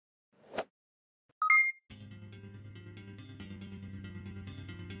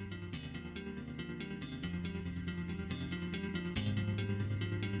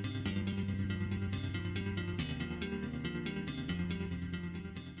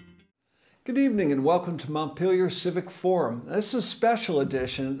Good evening and welcome to Montpelier Civic Forum. This is a special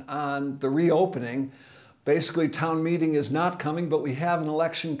edition on the reopening. Basically, town meeting is not coming, but we have an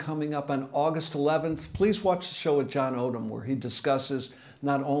election coming up on August 11th. Please watch the show with John Odom where he discusses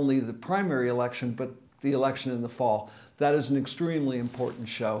not only the primary election, but the election in the fall. That is an extremely important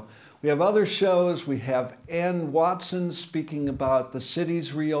show. We have other shows. We have Ann Watson speaking about the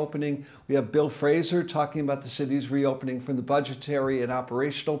city's reopening. We have Bill Fraser talking about the city's reopening from the budgetary and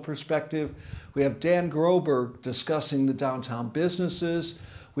operational perspective. We have Dan Groberg discussing the downtown businesses.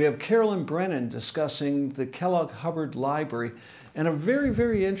 We have Carolyn Brennan discussing the Kellogg Hubbard Library, and a very,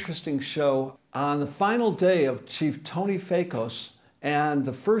 very interesting show on the final day of Chief Tony Fakos and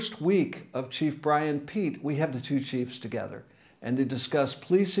the first week of Chief Brian Pete. We have the two chiefs together, and they discuss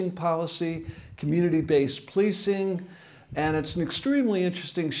policing policy, community-based policing, and it's an extremely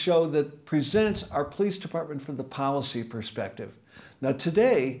interesting show that presents our police department from the policy perspective. Now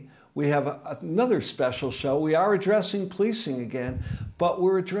today, we have another special show. We are addressing policing again, but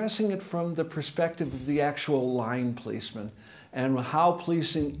we're addressing it from the perspective of the actual line policeman and how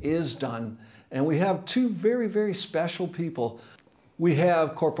policing is done. And we have two very, very special people. We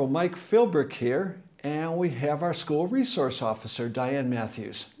have Corporal Mike Philbrick here, and we have our school resource officer, Diane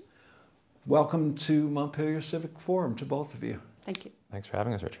Mathews. Welcome to Montpelier Civic Forum to both of you. Thank you. Thanks for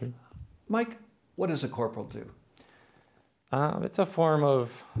having us, Richard. Mike, what does a corporal do? It's a form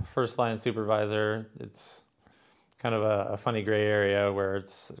of first-line supervisor. It's kind of a funny gray area where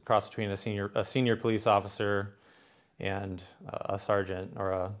it's a cross between a senior police officer and a sergeant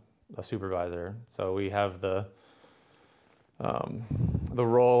or a supervisor. So we have the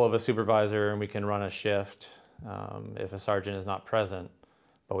role of a supervisor, and we can run a shift if a sergeant is not present,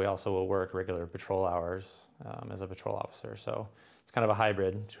 but we also will work regular patrol hours as a patrol officer. So it's kind of a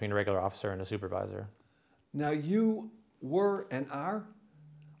hybrid between a regular officer and a supervisor. Now you were and are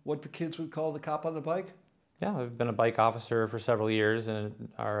what the kids would call the cop on the bike? Yeah, I've been a bike officer for several years, and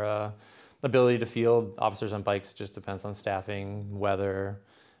our ability to field officers on bikes just depends on staffing, weather,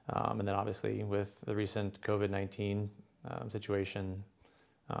 and then obviously with the recent COVID-19 situation,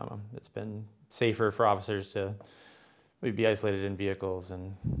 it's been safer for officers to be isolated in vehicles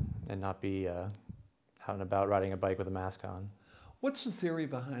and not be out and about riding a bike with a mask on. What's the theory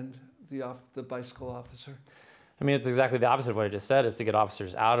behind the bicycle officer? I mean, it's exactly the opposite of what I just said, is to get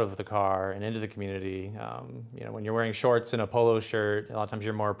officers out of the car and into the community. You know, when you're wearing shorts and a polo shirt, a lot of times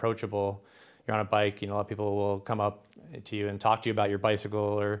you're more approachable. You're on a bike, you know, a lot of people will come up to you and talk to you about your bicycle,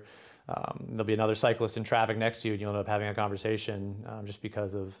 or there'll be another cyclist in traffic next to you and you'll end up having a conversation just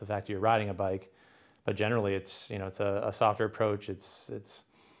because of the fact that you're riding a bike. But generally it's, you know, it's a softer approach. It's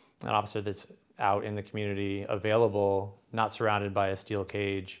an officer that's out in the community, available, not surrounded by a steel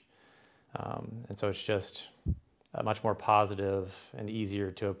cage. And so it's just much more positive and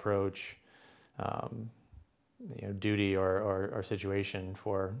easier to approach you know, duty or situation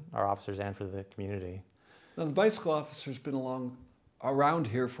for our officers and for the community. Now the bicycle officer's been around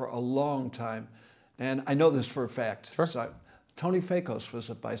here for a long time, and I know this for a fact. Sure. So Tony Fakos was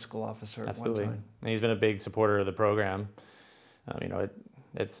a bicycle officer at one time. And he's been a big supporter of the program. You know,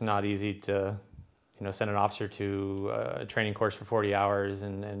 it's not easy to, you know, send an officer to a training course for 40 hours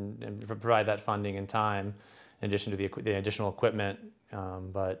and provide that funding and time in addition to the additional equipment.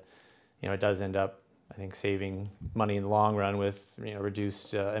 But, you know, it does end up, I think, saving money in the long run with, you know,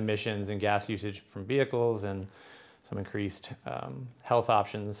 reduced emissions and gas usage from vehicles and some increased health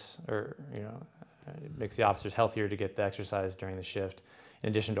options, or, you know, it makes the officers healthier to get the exercise during the shift, in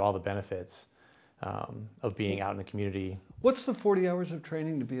addition to all the benefits of being out in the community. What's the 40 hours of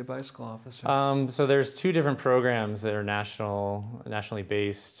training to be a bicycle officer? So there's two different programs that are nationally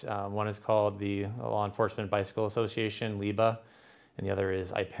based. One is called the Law Enforcement Bicycle Association, LIBA, and the other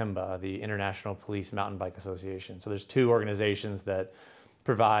is IPIMBA, the International Police Mountain Bike Association. So there's two organizations that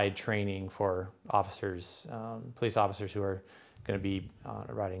provide training for officers, police officers who are going to be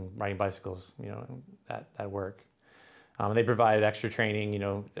riding bicycles, you know, at work. They provide extra training, you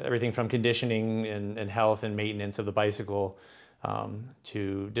know, everything from conditioning and health and maintenance of the bicycle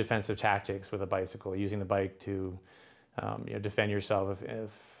to defensive tactics with a bicycle, using the bike to you know, defend yourself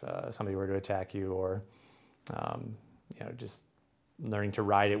if somebody were to attack you, or you know, just learning to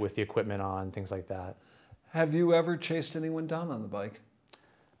ride it with the equipment on, things like that. Have you ever chased anyone down on the bike?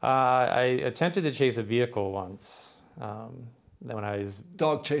 I attempted to chase a vehicle once. Then when I was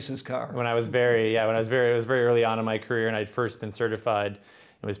dog chases car. When I was very it was very early on in my career, and I'd first been certified.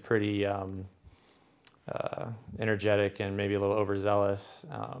 It was pretty energetic and maybe a little overzealous.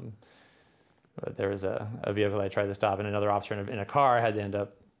 But there was a vehicle I tried to stop, and another officer in a car had to end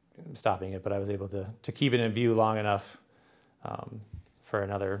up stopping it. But I was able to keep it in view long enough for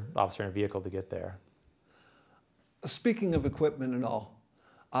another officer in a vehicle to get there. Speaking of equipment and all,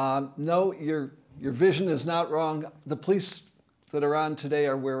 no, your vision is not wrong. The police that are on today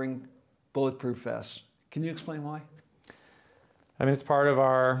are wearing bulletproof vests. Can you explain why? I mean, it's part of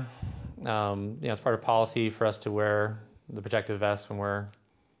our, it's part of policy for us to wear the protective vest when we're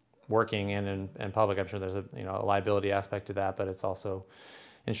working in public. I'm sure there's a liability aspect to that, but it's also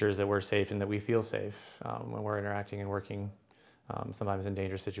ensures that we're safe and that we feel safe when we're interacting and working, sometimes in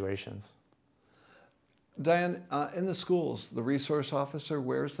dangerous situations. Diane, in the schools, the resource officer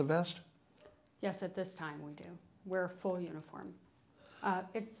wears the vest? Yes, at this time we do. Wear full uniform.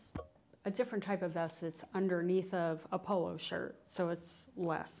 It's a different type of vest. It's underneath of a polo shirt, so it's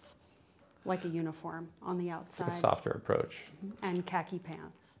less like a uniform on the outside. It's a softer approach. And khaki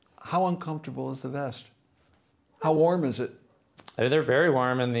pants. How uncomfortable is the vest? How warm is it? They're very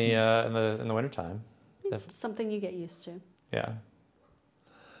warm in the wintertime. It's something you get used to. Yeah.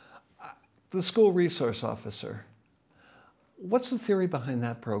 The school resource officer, what's the theory behind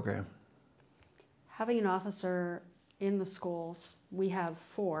that program? Having an officer in the schools, we have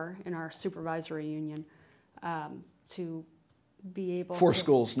 4 in our supervisory union, to be able 4 to...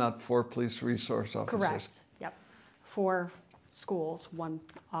 schools, not 4 police resource officers. Correct, yep. 4 schools, 1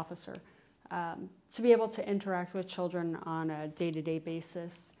 officer. To be able to interact with children on a day-to-day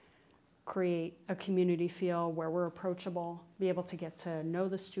basis, create a community feel where we're approachable, be able to get to know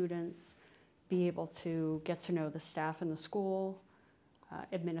the students, be able to get to know the staff in the school,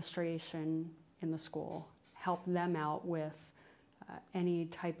 administration in the school, help them out with any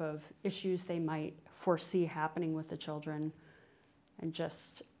type of issues they might foresee happening with the children, and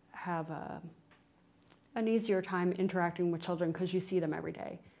just have an easier time interacting with children because you see them every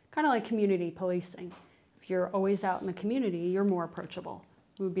day. Kind of like community policing. If you're always out in the community, you're more approachable.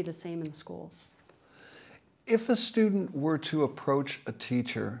 It would be the same in the schools. If a student were to approach a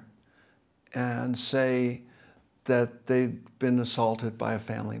teacher and say that they've been assaulted by a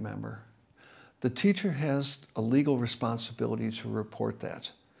family member, the teacher has a legal responsibility to report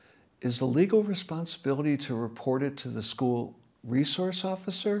that. Is the legal responsibility to report it to the school resource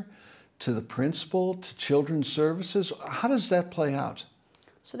officer, to the principal, to children's services? How does that play out?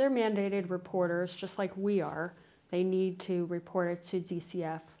 So they're mandated reporters, just like we are. They need to report it to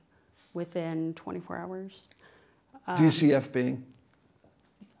DCF within 24 hours. DCF being?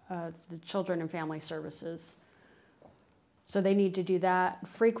 The Children and Family Services. So they need to do that.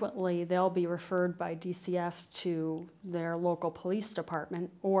 Frequently, they'll be referred by DCF to their local police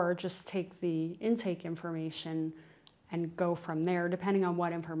department, or just take the intake information and go from there, depending on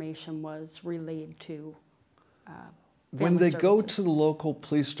what information was relayed to When they go services. to the local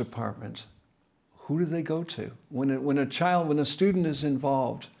police department, who do they go to? When a student is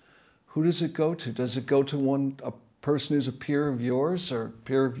involved, who does it go to? Does it go to a person who's a peer of yours, or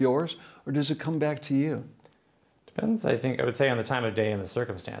does it come back to you? Depends, I would say, on the time of day and the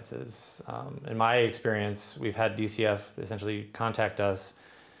circumstances. In my experience, we've had DCF essentially contact us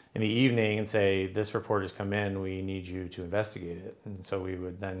in the evening and say, this report has come in, we need you to investigate it. And so we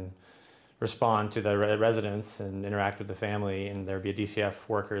would then respond to the residents and interact with the family, and there'd be a DCF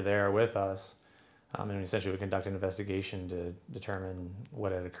worker there with us. And essentially we conduct an investigation to determine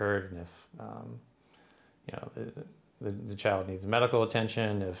what had occurred, and if the child needs medical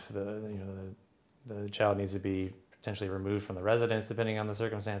attention, if the child needs to be potentially removed from the residence depending on the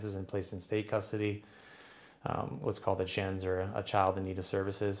circumstances and placed in state custody. What's called a CHINS, or a child in need of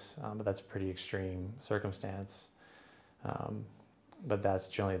services, but that's a pretty extreme circumstance. But that's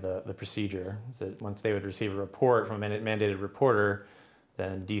generally the procedure. So once they would receive a report from a mandated reporter,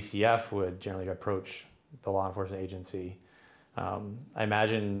 then DCF would generally approach the law enforcement agency. I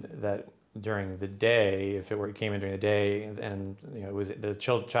imagine that during the day, if it came in during the day, and it was the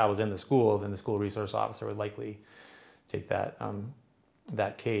child was in the school, then the school resource officer would likely take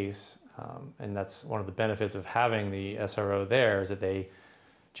that case. And that's one of the benefits of having the SRO there, is that they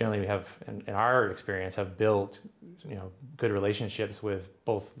generally have, in our experience, have built good relationships with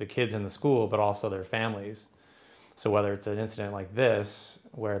both the kids in the school, but also their families. So whether it's an incident like this,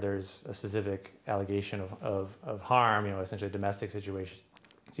 where there's a specific allegation of harm, essentially a domestic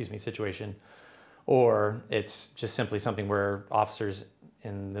situation, or it's just simply something where officers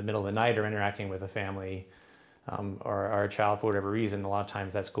in the middle of the night are interacting with a family, or a child for whatever reason, a lot of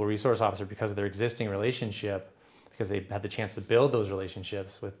times that school resource officer, because of their existing relationship, because they've had the chance to build those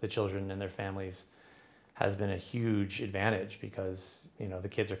relationships with the children and their families, has been a huge advantage, because the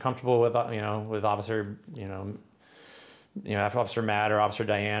kids are comfortable with officer Officer Matt or Officer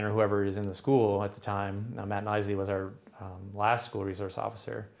Diane or whoever is in the school at the time. Matt Nisley was our last school resource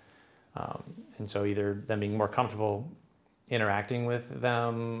officer, and so either them being more comfortable interacting with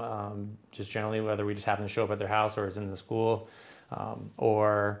them, just generally, whether we just happen to show up at their house or it's in the school,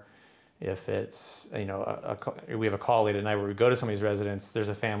 or if it's, you know, we have a call late at night where we go to somebody's residence, there's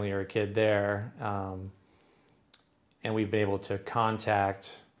a family or a kid there, and we've been able to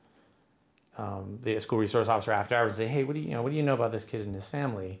contact the school resource officer after hours and say, hey, what do you know about this kid and his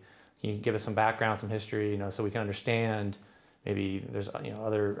family? Can you give us some background, some history, you know, so we can understand maybe there's, you know,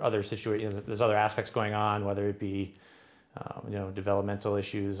 other situations, there's other aspects going on, whether it be, you know, developmental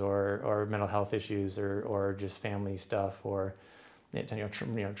issues or mental health issues or just family stuff or, you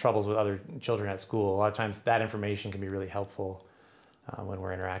know, troubles with other children at school. A lot of times that information can be really helpful when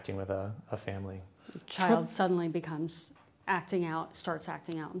we're interacting with a family. A child suddenly starts acting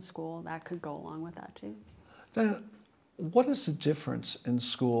out in school. That could go along with that too. Diane, what is the difference in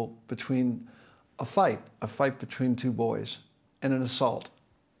school between a fight between two boys, and an assault?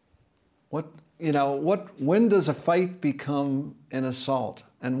 When does a fight become an assault?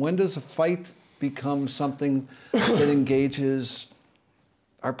 And when does a fight become something that engages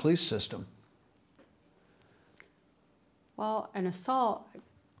our police system? Well, an assault,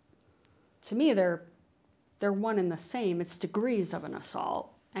 to me, they're one and the same. It's degrees of an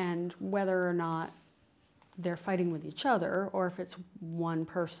assault, and whether or not they're fighting with each other, or if it's one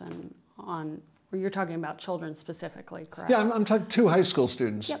person on. You're talking about children specifically, correct? Yeah, I'm talking two high school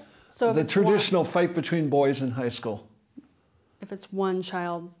students. Yep. So the traditional fight between boys in high school. If it's one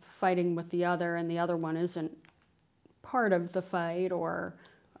child fighting with the other and the other one isn't part of the fight, or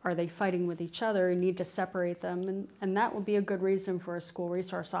are they fighting with each other, you need to separate them. And that would be a good reason for a school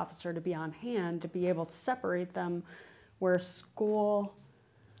resource officer to be on hand, to be able to separate them, where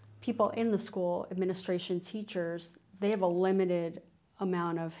people in the school, administration, teachers, they have a limited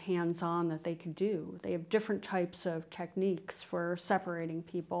amount of hands-on that they can do. They have different types of techniques for separating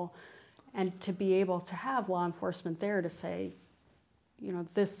people, and to be able to have law enforcement there to say, you know,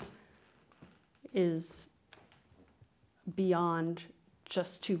 this is beyond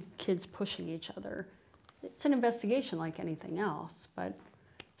just two kids pushing each other. It's an investigation like anything else, but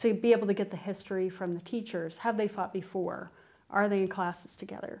to be able to get the history from the teachers, have they fought before? Are they in classes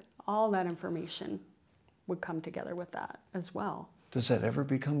together? All that information would come together with that as well. Does that ever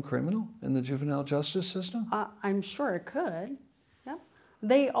become criminal in the juvenile justice system? I'm sure it could. Yeah.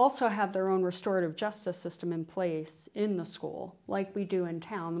 They also have their own restorative justice system in place in the school, like we do in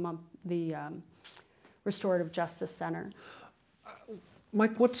town, the Restorative Justice Center.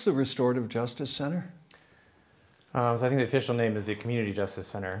 Mike, what's the Restorative Justice Center? So I think the official name is the Community Justice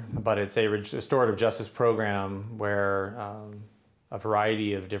Center, but it's a restorative justice program where a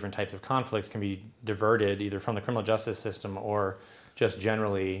variety of different types of conflicts can be diverted either from the criminal justice system or just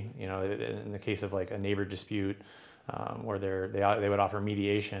generally, you know, in the case of like a neighbor dispute, where they would offer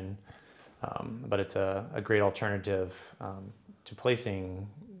mediation, but it's a great alternative to placing,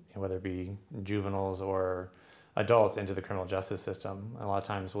 you know, whether it be juveniles or adults into the criminal justice system. And a lot of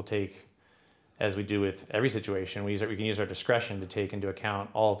times we'll take, as we do with every situation, we can use our discretion to take into account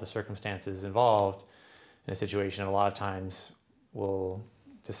all of the circumstances involved in a situation. A lot of times we'll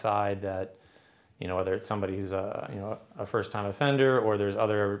decide that, you know, whether it's somebody who's a first-time offender or there's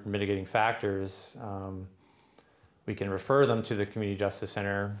other mitigating factors, we can refer them to the Community Justice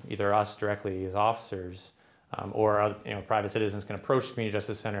Center, either us directly as officers, or private citizens can approach the Community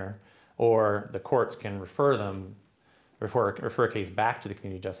Justice Center, or the courts can refer a case back to the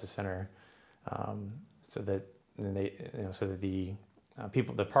Community Justice Center, so that the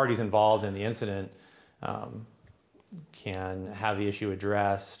parties involved in the incident can have the issue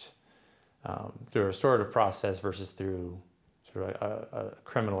addressed through a restorative process versus through sort of a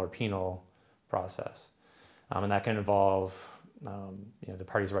criminal or penal process. And that can involve the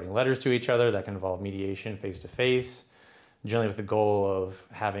parties writing letters to each other. That can involve mediation face-to-face, generally with the goal of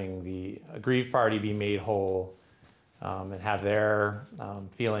having the aggrieved party be made whole and have their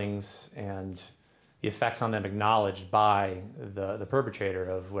feelings and the effects on them acknowledged by the perpetrator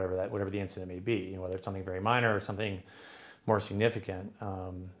of whatever the incident may be, you know, whether it's something very minor or something more significant.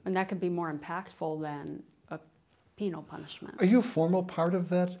 And that could be more impactful than a penal punishment. Are you a formal part of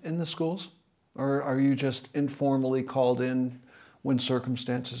that in the schools? Or are you just informally called in when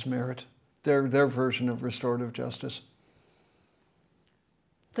circumstances merit? Their version of restorative justice?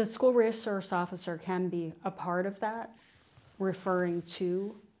 The school resource officer can be a part of that, referring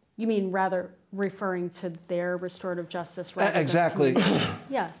to their restorative justice rather exactly. than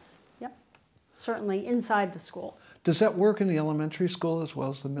Yes, yep. Certainly inside the school. Does that work in the elementary school as well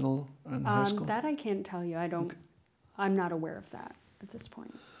as the middle and high school? That I can't tell you. I'm not aware of that at this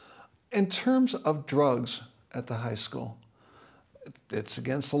point. In terms of drugs at the high school, it's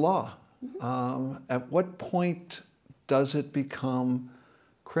against the law. Mm-hmm. At what point does it become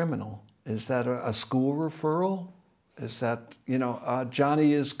criminal? Is that a school referral? Is that,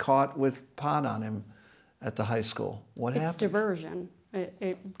 Johnny is caught with pot on him at the high school? What happens? It's diversion.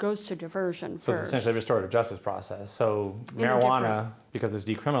 It goes to diversion So first. it's essentially a restorative justice process. So marijuana, because it's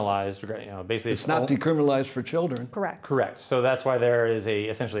decriminalized, basically It's not decriminalized for children. Correct. Correct. So that's why there is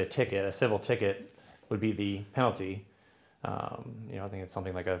essentially a ticket. A civil ticket would be the penalty. I think it's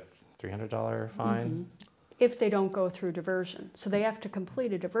something like a $300 fine. Mm-hmm. If they don't go through diversion. So they have to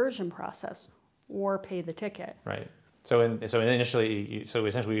complete a diversion process or pay the ticket. Right. So essentially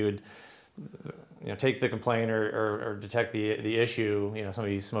we would take the complaint or detect the issue.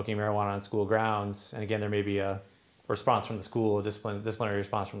 Somebody's smoking marijuana on school grounds, and again there may be a response from the school, a disciplinary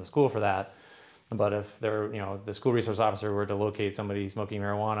response from the school for that. But if the school resource officer were to locate somebody smoking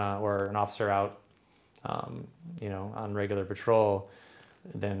marijuana or an officer out, on regular patrol,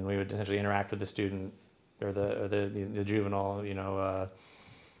 then we would essentially interact with the student or the juvenile.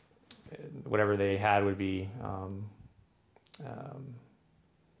 Whatever they had would be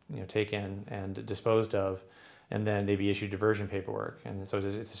taken and disposed of, and then they'd be issued diversion paperwork. And so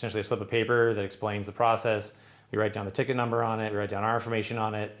it's essentially a slip of paper that explains the process. We write down the ticket number on it, we write down our information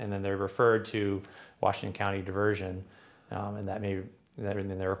on it, and then they're referred to Washington County Diversion, and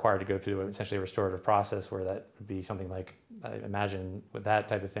then they're required to go through essentially a restorative process where that would be something like, I imagine with that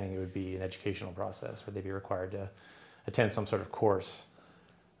type of thing, it would be an educational process where they'd be required to attend some sort of course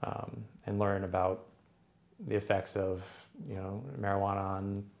and learn about the effects of marijuana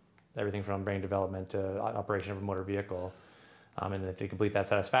on everything from brain development to operation of a motor vehicle, and if they complete that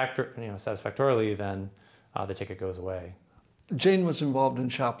satisfactorily, then the ticket goes away. Jane was involved in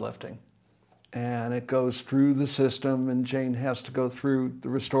shoplifting, and it goes through the system, and Jane has to go through the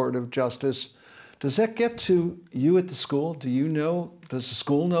restorative justice. Does that get to you at the school? Does the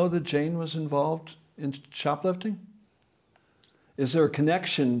school know that Jane was involved in shoplifting? Is there a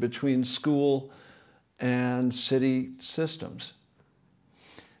connection between school and city systems?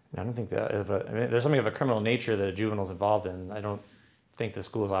 I don't think that there's something of a criminal nature that a juvenile's involved in. I don't think the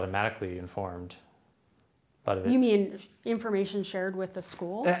school is automatically informed. You mean information shared with the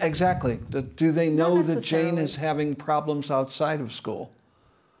school? Exactly. Do they know that Jane necessarily. is having problems outside of school?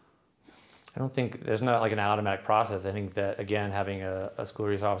 I don't think there's not like an automatic process. I think that, again, having a school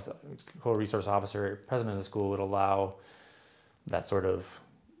resource officer present in the school would allow that sort of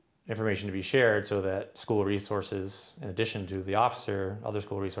information to be shared so that school resources, in addition to the officer, other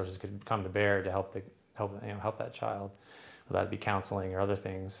school resources could come to bear to help that child, whether that be counseling or other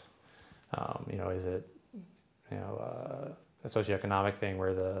things. Is it a socioeconomic thing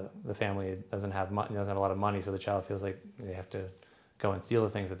where the family doesn't have a lot of money, so the child feels like they have to go and steal the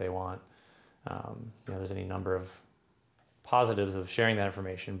things that they want. There's any number of positives of sharing that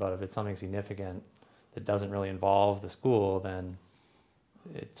information, but if it's something significant that doesn't really involve the school, then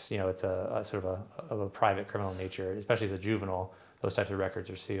it's a sort of a private criminal nature, especially as a juvenile. Those types of records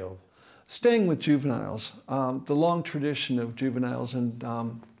are sealed. Staying with juveniles, the long tradition of juveniles in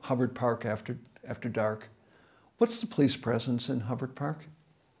Hubbard Park after dark. What's the police presence in Hubbard Park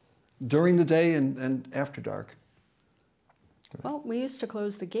during the day and after dark? Well, we used to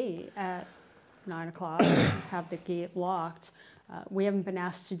close the gate at 9 o'clock, have the gate locked. We haven't been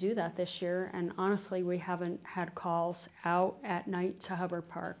asked to do that this year, and honestly, we haven't had calls out at night to Hubbard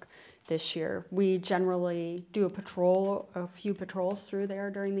Park this year. We generally do a few patrols through there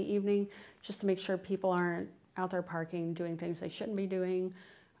during the evening, just to make sure people aren't out there parking, doing things they shouldn't be doing,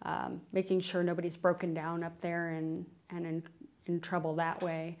 making sure nobody's broken down up there and in trouble that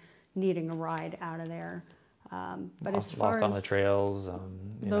way, needing a ride out of there. But as far lost on the trails,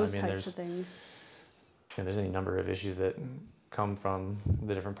 those types of things. There's any number of issues that come from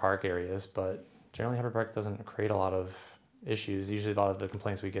the different park areas, but generally Hubbard Park doesn't create a lot of issues. Usually a lot of the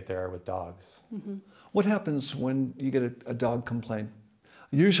complaints we get there are with dogs. Mm-hmm. What happens when you get a dog complaint?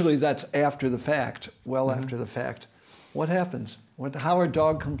 Usually that's after the fact, after the fact. What happens? How are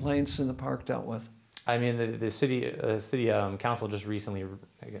dog complaints in the park dealt with? I mean, the city council just recently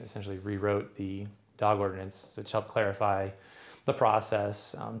essentially rewrote the dog ordinance, which helped clarify the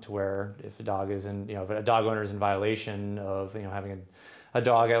process to where if a dog is if a dog owner is in violation of having a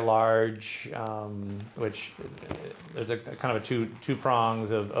dog at large, which there's a kind of two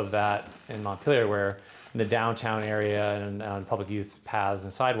prongs of that in Montpelier, where in the downtown area and on public youth paths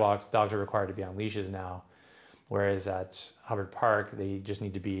and sidewalks, dogs are required to be on leashes now, whereas at Hubbard Park they just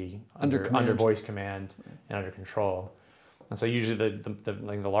need to be under voice command and under control. And so usually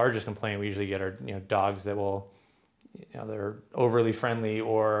the largest complaint we usually get are dogs that will they're overly friendly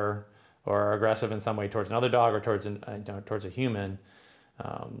or aggressive in some way towards another dog or towards a human,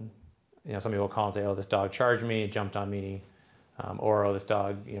 some people will call and say, oh, this dog charged me, jumped on me, or oh, this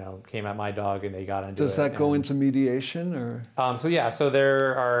dog, came at my dog and they got into it. Does that go into mediation or? So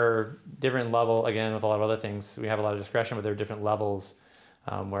there are different levels, again, with a lot of other things. We have a lot of discretion, but there are different levels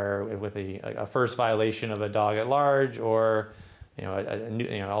where with a first violation of a dog at large, or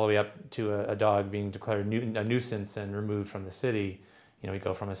all the way up to a dog being declared a nuisance and removed from the city, we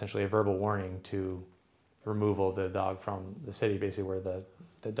go from essentially a verbal warning to removal of the dog from the city, basically where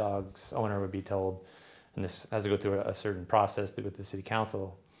the dog's owner would be told, and this has to go through a certain process with the city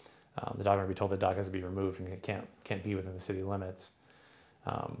council. The dog owner would be told the dog has to be removed and it can't be within the city limits.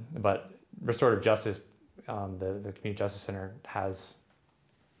 But restorative justice, the Community Justice Center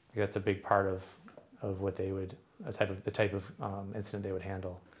that's a big part of what they would, the type of incident they would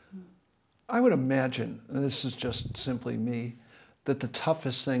handle. I would imagine, and this is just simply me, that the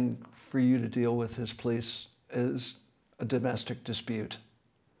toughest thing for you to deal with as police is a domestic dispute.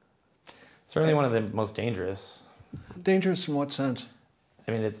 Certainly one of the most dangerous. Dangerous in what sense?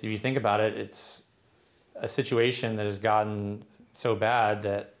 I mean, if you think about it, it's a situation that has gotten so bad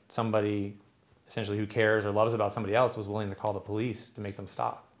that somebody essentially who cares or loves about somebody else was willing to call the police to make them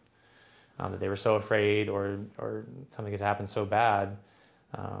stop. That they were so afraid or something had happened so bad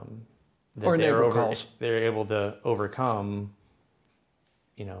that or they're able to overcome,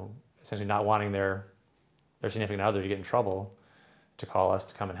 essentially not wanting their significant other to get in trouble, to call us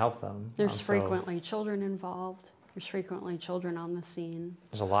to come and help them. There's frequently children involved. There's frequently children on the scene.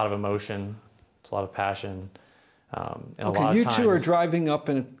 There's a lot of emotion. There's a lot of passion. And okay, a lot you of times, two are driving up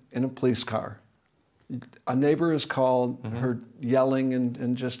in a police car. A neighbor is called, heard yelling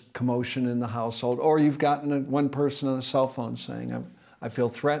and just commotion in the household, or you've gotten one person on a cell phone saying, I feel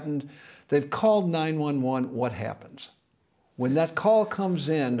threatened. They've called 911. What happens? When that call comes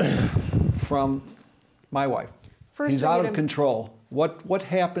in from my wife, he's out of control. What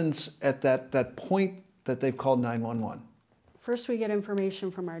happens at that point that they've called 911? First, we get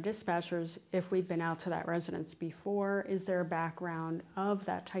information from our dispatchers if we've been out to that residence before. Is there a background of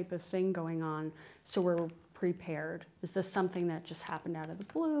that type of thing going on? So we're prepared. Is this something that just happened out of the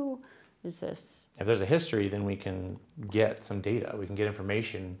blue? Is this... If there's a history, then we can get some data. We can get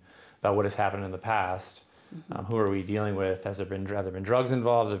information about what has happened in the past. Who are we dealing with? Have there been drugs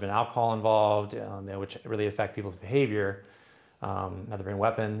involved? Have there been alcohol involved, which really affect people's behavior? Have there been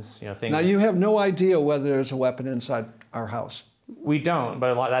weapons? Things. Now you have no idea whether there's a weapon inside our house. We don't,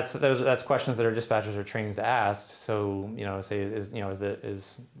 but that's questions that our dispatchers are trained to ask. So say is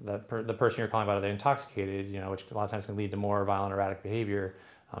the person you're calling about, are they intoxicated? Which a lot of times can lead to more violent, erratic behavior.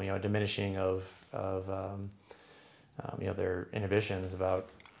 A diminishing of their inhibitions about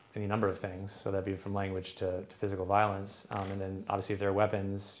any number of things. So that'd be from language to physical violence. And then obviously if there are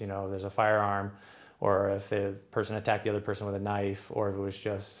weapons, there's a firearm, or if the person attacked the other person with a knife, or if it was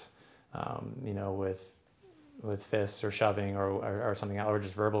just, with fists or shoving or something else, or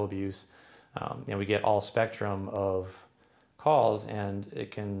just verbal abuse. We get all spectrum of calls, and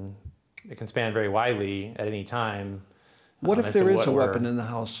it can span very widely at any time. What if there is a weapon in the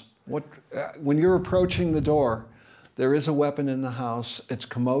house? When you're approaching the door, there is a weapon in the house, it's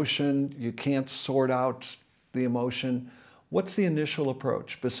commotion, you can't sort out the emotion. What's the initial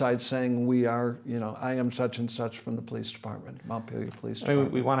approach besides saying I am such and such from the police department, Montpelier Police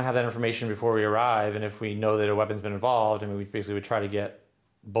Department? We want to have that information before we arrive, and if we know that a weapon's been involved, we basically would try to get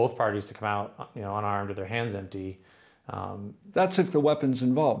both parties to come out, unarmed with their hands empty. That's if the weapon's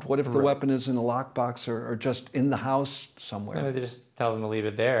involved. What if the weapon is in a lockbox or just in the house somewhere? They just tell them to leave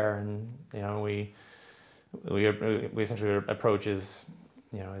it there, and we essentially approach as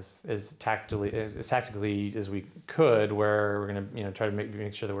tactically as we could, where we're going to try to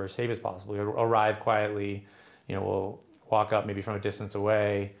make sure that we're as safe as possible. We'll arrive quietly, we'll walk up maybe from a distance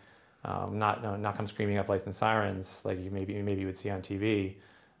away, not come screaming up lights and sirens like you maybe would see on TV,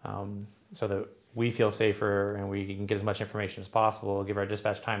 so that we feel safer and we can get as much information as possible. Give our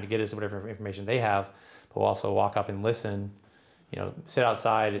dispatch time to get us whatever information they have, but we'll also walk up and listen. Sit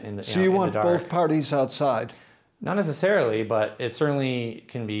outside in the. So you want both parties outside? Not necessarily, but it certainly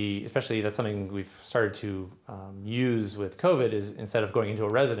can be, especially that's something we've started to use with COVID, is instead of going into a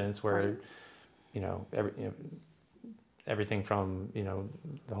residence where, everything from,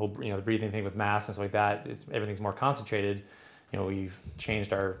 the whole, the breathing thing with masks and stuff like that, everything's more concentrated. We've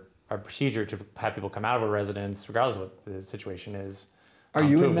changed our procedure to have people come out of a residence, regardless of what the situation is. Are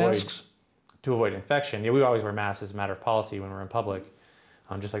you in masks? To avoid infection. We always wear masks as a matter of policy when we're in public.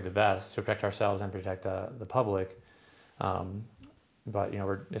 Just like the vests, to protect ourselves and protect the public. But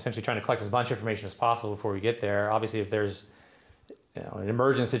we're essentially trying to collect as much information as possible before we get there. Obviously, if there's an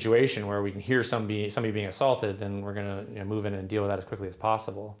emergent situation where we can hear somebody being assaulted, then we're going to move in and deal with that as quickly as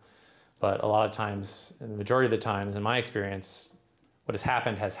possible. But a lot of times, the majority of the times, in my experience, what has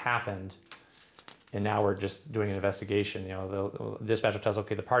happened, and now we're just doing an investigation. You know, the dispatcher tells,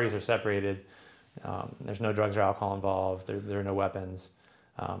 okay, the parties are separated. There's no drugs or alcohol involved. There are no weapons.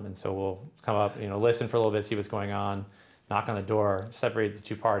 And so we'll come up, you know, listen for a little bit, see what's going on, knock on the door, separate the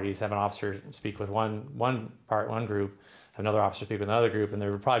two parties, have an officer speak with one group, have another officer speak with another group, and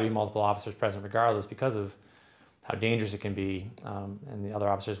there would probably be multiple officers present regardless because of how dangerous it can be. And the other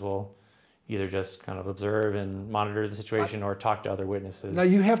officers will either just kind of observe and monitor the situation or talk to other witnesses. Now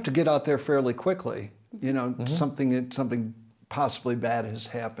you have to get out there fairly quickly. You know, something possibly bad has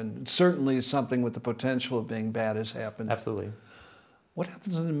happened. Certainly something with the potential of being bad has happened. Absolutely. What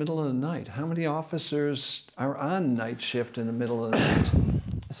happens in the middle of the night? How many officers are on night shift in the middle of the night?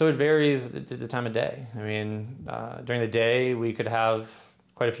 So it varies the time of day. I mean, during the day, we could have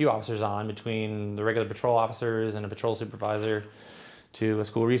quite a few officers on, between the regular patrol officers and a patrol supervisor to a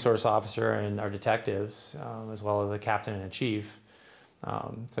school resource officer and our detectives, as well as a captain and a chief.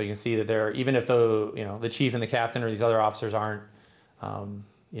 So you can see that there, even if the chief and the captain or these other officers aren't,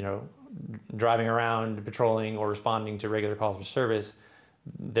 driving around, patrolling, or responding to regular calls for service,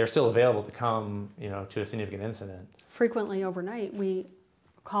 they're still available to come, to a significant incident. Frequently overnight, we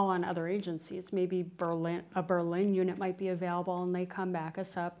call on other agencies. Maybe a Berlin unit might be available, and they come back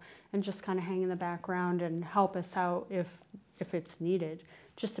us up and just kind of hang in the background and help us out if it's needed,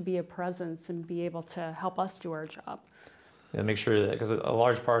 just to be a presence and be able to help us do our job. And make sure that, because a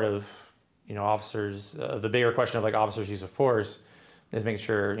large part of, officers, the bigger question of like officers' use of force is making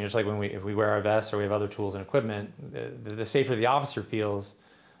sure, just like if we wear our vests or we have other tools and equipment, the safer the officer feels,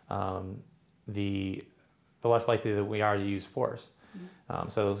 the less likely that we are to use force.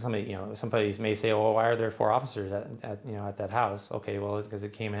 So somebody may say, "Oh, why are there 4 officers at that house?" Okay, well, it's because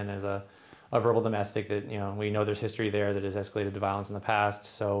it came in as a verbal domestic that we know there's history there that has escalated to violence in the past.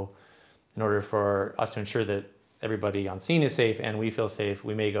 So, in order for us to ensure that everybody on scene is safe and we feel safe,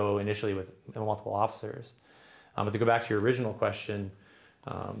 we may go initially with multiple officers. But to go back to your original question,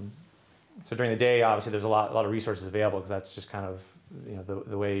 so during the day, obviously, there's a lot of resources available because that's just kind of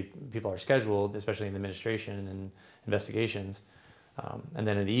the way people are scheduled, especially in the administration and investigations. And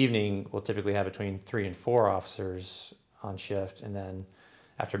then in the evening, we'll typically have between 3 and 4 officers on shift, and then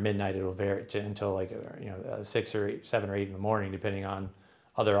after midnight, it'll vary until 6 or 8, 7 or 8 in the morning, depending on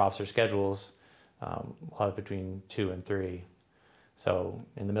other officer schedules. We'll have between 2 and 3. So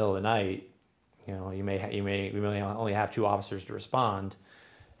in the middle of the night, we may only have 2 officers to respond,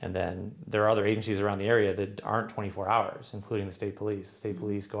 and then there are other agencies around the area that aren't 24 hours, including the state police. The state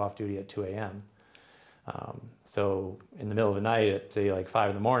police go off duty at 2 a.m. So in the middle of the night, at say like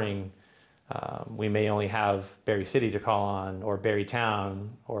 5 in the morning, we may only have Berry City to call on, or Berry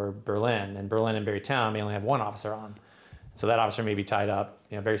Town, or Berlin, and Berlin and Berry Town may only have 1 officer on. So that officer may be tied up.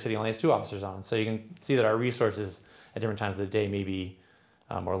 Berry City only has 2 officers on. So you can see that our resources at different times of the day may be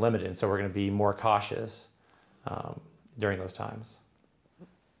more limited. So we're going to be more cautious during those times.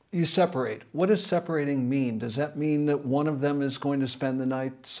 You separate. What does separating mean? Does that mean that one of them is going to spend the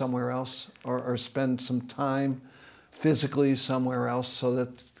night somewhere else, or spend some time physically somewhere else so that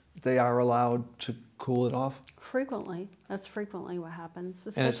they are allowed to cool it off? Frequently. That's frequently what happens,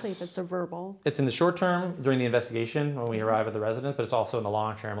 especially if it's a verbal. It's in the short term during the investigation when we arrive at the residence, but it's also in the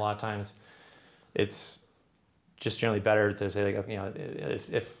long term. A lot of times it's just generally better to say, like,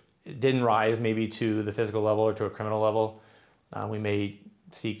 if it didn't rise maybe to the physical level or to a criminal level, we may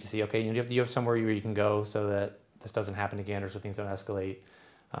seek to see, okay, do you have somewhere where you can go so that this doesn't happen again, or so things don't escalate.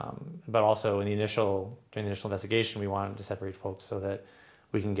 But also during the initial investigation, we wanted to separate folks so that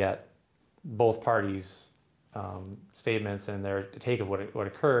we can get both parties' statements and their take of what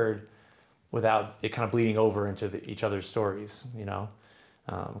occurred without it kind of bleeding over into each other's stories,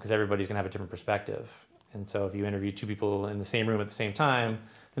 because everybody's going to have a different perspective. And so if you interview 2 people in the same room at the same time,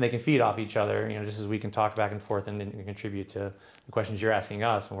 then they can feed off each other, just as we can talk back and forth and contribute to the questions you're asking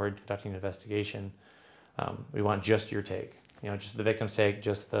us when we're conducting an investigation. We want just your take, just the victim's take,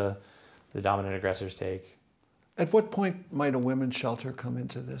 just the dominant aggressor's take. At what point might a women's shelter come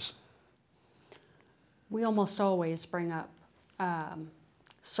into this? We almost always bring up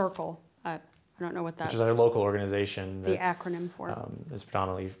Circle. I don't know what that's. Which is our local organization. The acronym for it. Is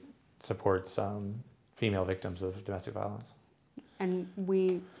predominantly supports female victims of domestic violence. And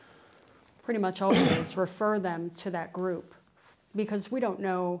we pretty much always refer them to that group because we don't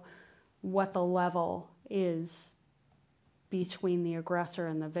know what the level is between the aggressor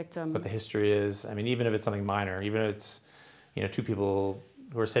and the victim. What the history is. I mean, even if it's something minor, even if it's 2 people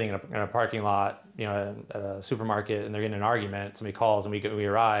who are sitting in a parking lot, at a supermarket, and they're getting an argument, somebody calls and we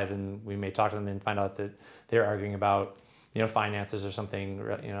arrive and we may talk to them and find out that they're arguing about, finances or something,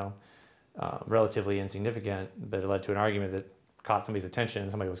 relatively insignificant, but it led to an argument that caught somebody's attention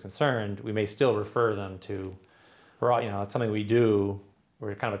and somebody was concerned, we may still refer them to, or it's something we do.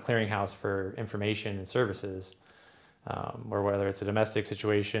 We're kind of a clearinghouse for information and services, or whether it's a domestic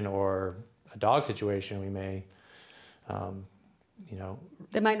situation or a dog situation, we may,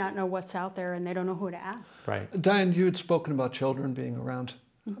 They might not know what's out there and they don't know who to ask. Right. Diane, you had spoken about children being around.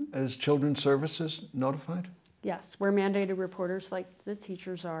 Is Children's Services notified? Yes, we're mandated reporters like the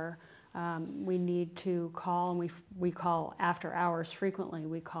teachers are. We need to call, and we call after hours frequently.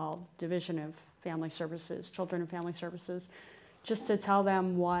 We call Division of Family Services, Children and Family Services, just to tell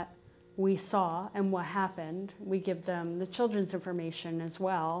them what we saw and what happened. We give them the children's information as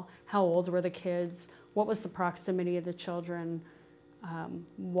well. How old were the kids? What was the proximity of the children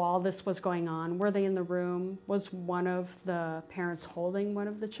while this was going on? Were they in the room? Was one of the parents holding one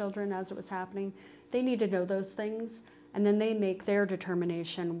of the children as it was happening? They need to know those things, and then they make their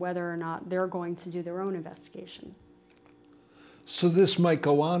determination whether or not they're going to do their own investigation. So this might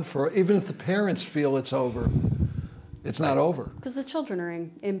go on for, even if the parents feel it's over, it's not over. Because the children are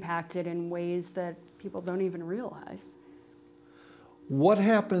impacted in ways that people don't even realize. What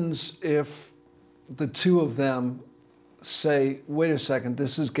happens if the two of them say, wait a second,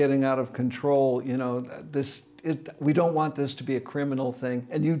 this is getting out of control, we don't want this to be a criminal thing,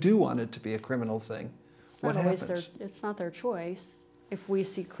 and you do want it to be a criminal thing. It's not always it's not their choice. If we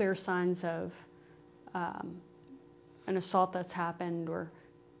see clear signs of an assault that's happened, or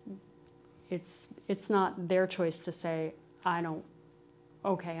it's not their choice to say,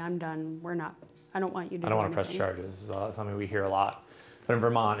 okay, I'm done, I don't want you to do I don't want to anything. press charges. This is something we hear a lot. But in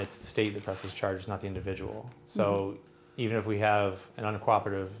Vermont, it's the state that presses charges, not the individual. So even if we have an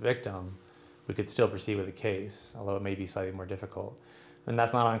uncooperative victim, we could still proceed with the case, although it may be slightly more difficult. And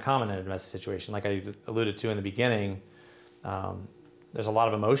that's not uncommon in a domestic situation. Like I alluded to in the beginning, there's a lot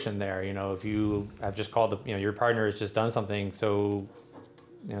of emotion there. If you have just called your partner has just done something so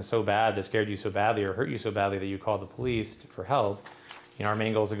bad that scared you so badly or hurt you so badly that you called the police for help. Our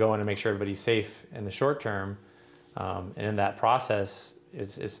main goal is to go in and make sure everybody's safe in the short term. And in that process,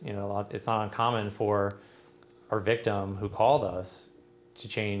 it's not uncommon for our victim who called us to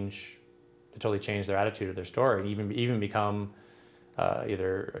totally change their attitude or their story, and even become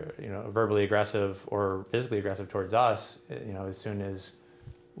either verbally aggressive or physically aggressive towards us. As soon as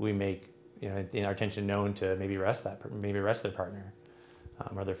we make our intention known to maybe arrest their partner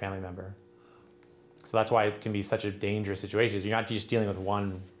or their family member. So that's why it can be such a dangerous situation. You're not just dealing with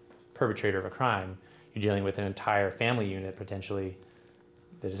one perpetrator of a crime. You're dealing with an entire family unit potentially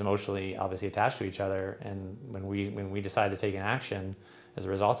that is emotionally obviously attached to each other. And when we decide to take an action as a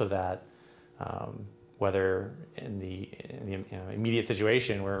result of that, whether in the immediate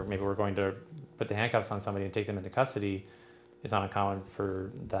situation where maybe we're going to put the handcuffs on somebody and take them into custody, it's not uncommon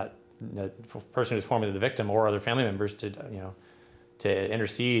for that person who's formerly the victim or other family members to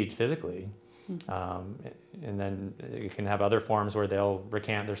intercede physically. And then you can have other forms where they'll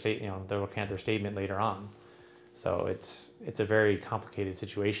recant their statement later on. So it's a very complicated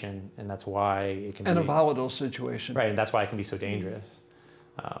situation, and that's why it can be a volatile situation. Right, and that's why it can be so dangerous.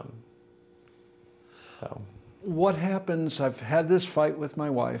 What happens? I've had this fight with my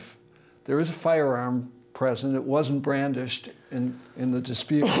wife. There is a firearm present. It wasn't brandished in the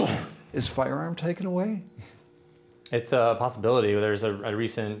dispute. Is firearm taken away? It's a possibility. There's a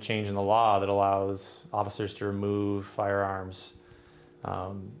recent change in the law that allows officers to remove firearms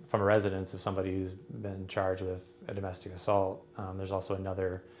from a residence of somebody who's been charged with a domestic assault. There's also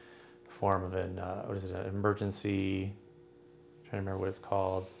another form of an emergency, I'm trying to remember what it's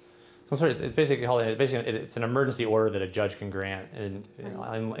called. It's basically it's an emergency order that a judge can grant in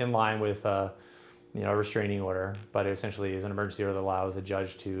line with a restraining order, but it essentially is an emergency order that allows a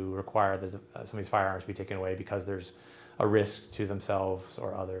judge to require that somebody's firearms be taken away because there's a risk to themselves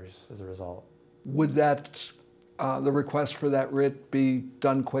or others as a result. Would the request for that writ be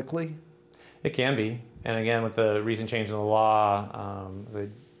done quickly? It can be, and again, with the recent change in the law,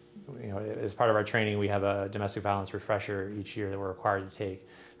 as part of our training, we have a domestic violence refresher each year that we're required to take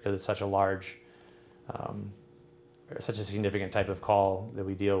because it's such a large, such a significant type of call that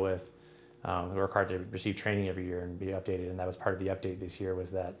we deal with. We're required to receive training every year and be updated, and that was part of the update this year,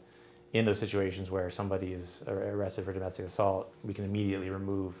 was that in those situations where somebody is arrested for domestic assault, we can immediately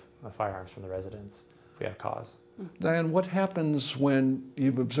remove the firearms from the residence if we have cause. Diane, what happens when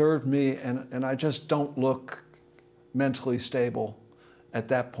you've observed me and I just don't look mentally stable at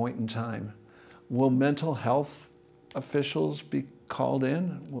that point in time? Will mental health officials be called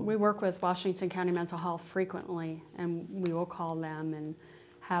in? We work with Washington County Mental Health frequently, and we will call them and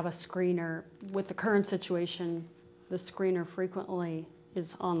have a screener. With the current situation, the screener frequently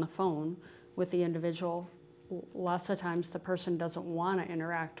is on the phone with the individual. Lots of times the person doesn't want to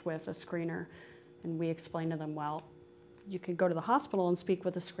interact with a screener, and we explain to them, well, you could go to the hospital and speak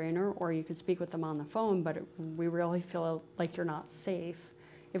with a screener, or you could speak with them on the phone, but we really feel like you're not safe.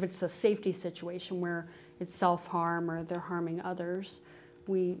 If it's a safety situation where it's self-harm or they're harming others,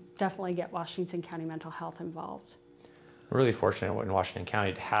 we definitely get Washington County Mental Health involved. We're really fortunate in Washington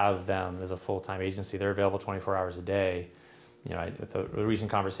County to have them as a full-time agency. They're available 24 hours a day. You know, with the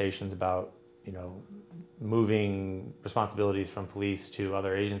recent conversations about, you know, moving responsibilities from police to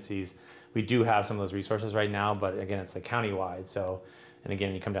other agencies, we do have some of those resources right now, but again, it's like county-wide. So, and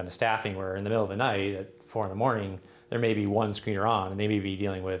again, you come down to staffing where in the middle of the night at 4 in the morning, there may be one screener on and they may be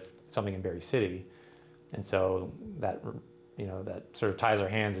dealing with something in Berry City. And so that, you know, that sort of ties our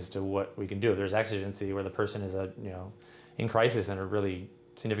hands as to what we can do. If there's exigency where the person is in crisis and a really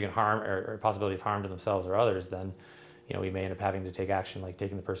significant harm or possibility of harm to themselves or others, then, you know, we may end up having to take action like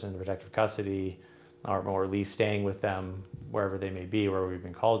taking the person into protective custody or at least staying with them wherever they may be, where we've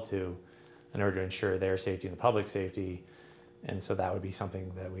been called to, in order to ensure their safety and the public safety. And so that would be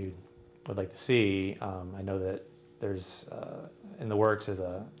something that we would like to see. I know that there's in the works is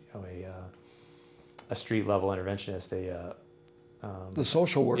a street level interventionist, the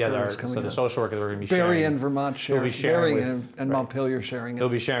social worker is coming so the up. social worker that we're going to be sharing. Berry and Vermont sharing. Berry and Montpelier sharing it. They'll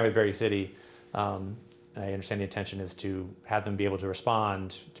be sharing with Berry City. I understand the intention is to have them be able to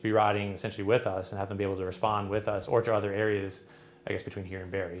respond, to be riding essentially with us and have them be able to respond with us or to other areas, I guess, between here and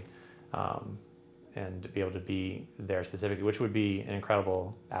Berry, and to be able to be there specifically, which would be an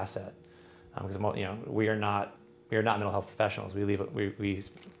incredible asset. Because you know, we are not mental health professionals. We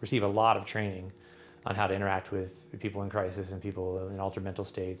receive a lot of training on how to interact with people in crisis and people in altered mental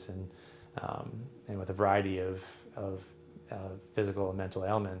states and with a variety of physical and mental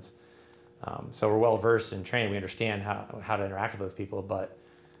ailments. So we're well versed in training. We understand how to interact with those people, but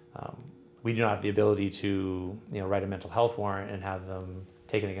we do not have the ability to, you know, write a mental health warrant and have them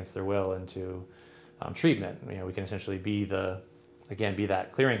taken against their will into treatment. You know, we can essentially be that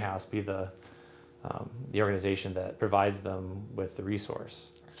clearinghouse, be the organization that provides them with the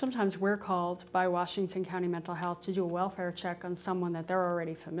resource. Sometimes we're called by Washington County Mental Health to do a welfare check on someone that they're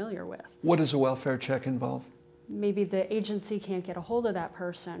already familiar with. What does a welfare check involve? Maybe the agency can't get a hold of that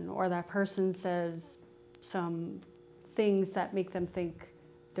person, or that person says some things that make them think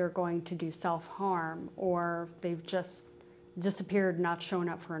they're going to do self-harm, or they've just disappeared, not shown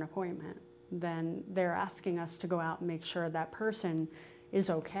up for an appointment. Then they're asking us to go out and make sure that person is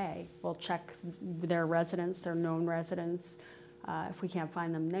okay. We'll check their residence, their known residence. If we can't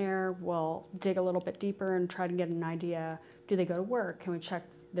find them there, we'll dig a little bit deeper and try to get an idea. Do they go to work? Can we check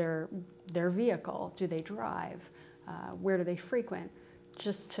their vehicle? Do they drive? Where do they frequent?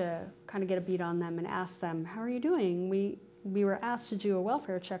 Just to kind of get a beat on them and ask them, how are you doing? We were asked to do a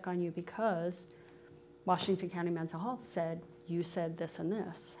welfare check on you because Washington County Mental Health said, you said this and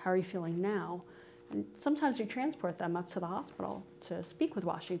this. How are you feeling now? And sometimes we transport them up to the hospital to speak with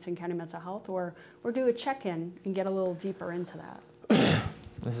Washington County Mental Health or do a check-in and get a little deeper into that.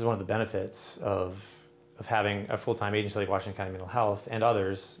 This is one of the benefits of having a full-time agency like Washington County Mental Health and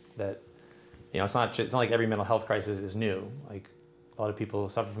others that, you know, it's not like every mental health crisis is new. Like a lot of people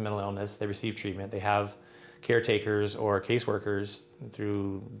suffer from mental illness, they receive treatment, they have caretakers or caseworkers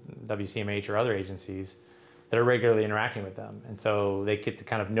through WCMH or other agencies that are regularly interacting with them. And so they get to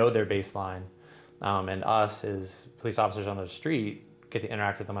kind of know their baseline. And us as police officers on the street get to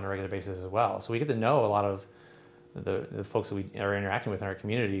interact with them on a regular basis as well. So we get to know a lot of the folks that we are interacting with in our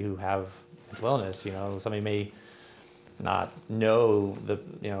community who have mental illness. You know, somebody may not know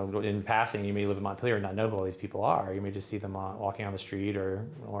in passing, you may live in Montpelier and not know who all these people are. You may just see them walking on the street or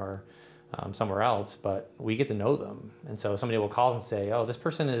somewhere else, but we get to know them. And so somebody will call and say, oh, this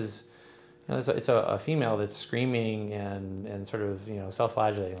person is, you know, it's a female that's screaming and sort of, you know,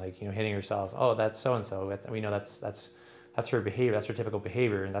 self-flagellating, like, you know, hitting herself. Oh, that's so-and-so. We know that's her behavior. That's her typical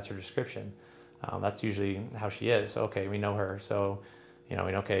behavior, and that's her description. That's usually how she is. So, okay, we know her. So, you know,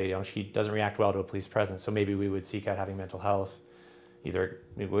 okay, you know, she doesn't react well to a police presence. So maybe we would seek out having mental health. Either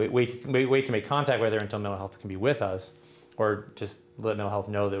wait to make contact with her until mental health can be with us, or just let mental health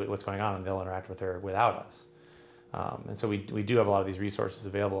know that what's going on, and they'll interact with her without us. And so we do have a lot of these resources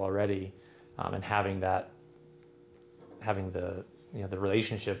available already. And having the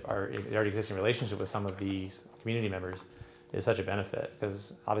relationship, the already existing relationship with some of these community members is such a benefit,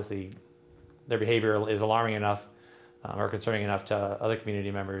 because obviously their behavior is alarming enough or concerning enough to other community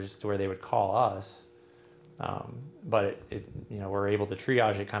members to where they would call us. But we're able to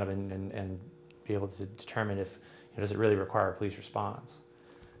triage it kind of and be able to determine if, you know, does it really require a police response.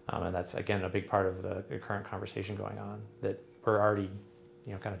 And that's, again, a big part of the current conversation going on, that we're already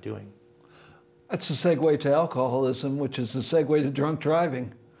kind of doing. That's a segue to alcoholism, which is a segue to drunk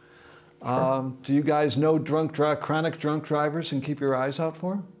driving. Sure. Do you guys know chronic drunk drivers and keep your eyes out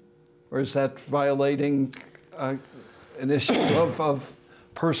for them? Or is that violating an issue of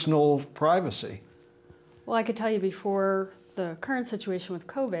personal privacy? Well, I could tell you before the current situation with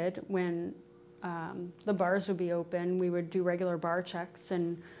COVID, when the bars would be open, we would do regular bar checks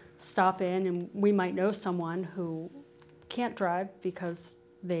and stop in, and we might know someone who can't drive because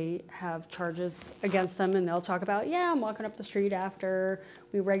they have charges against them, and they'll talk about, yeah, I'm walking up the street after.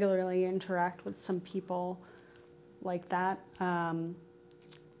 We regularly interact with some people like that. I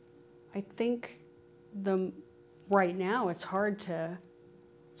think right now it's hard to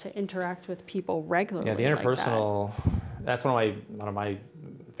interact with people regularly. Yeah, the interpersonal, that's one of my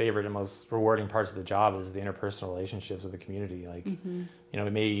favorite and most rewarding parts of the job is the interpersonal relationships with the community. Like,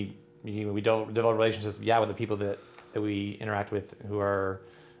 we develop relationships, with the people that we interact with who are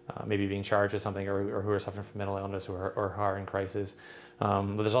maybe being charged with something or who are suffering from mental illness or who are in crisis.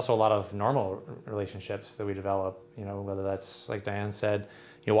 But there's also a lot of normal relationships that we develop, whether that's, like Diane said,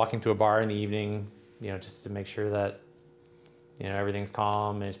 walking to a bar in the evening, just to make sure that, everything's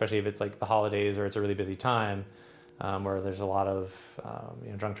calm, and especially if it's like the holidays or it's a really busy time where there's a lot of,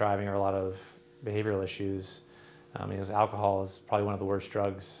 drunk driving or a lot of behavioral issues. Because alcohol is probably one of the worst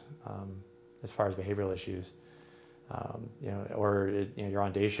drugs as far as behavioral issues. You're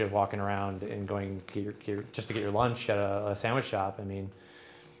on day shift walking around and going just to get your lunch at a sandwich shop.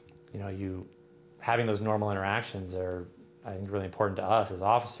 Having those normal interactions are, I think, really important to us as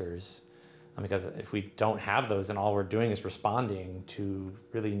officers, because if we don't have those, then all we're doing is responding to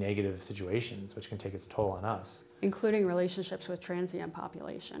really negative situations, which can take its toll on us. Including relationships with transient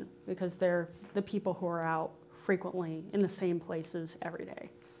population, because they're the people who are out frequently in the same places every day.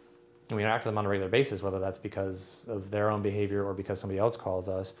 And we interact with them on a regular basis, whether that's because of their own behavior or because somebody else calls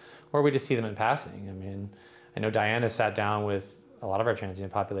us, or we just see them in passing. I know Diane has sat down with a lot of our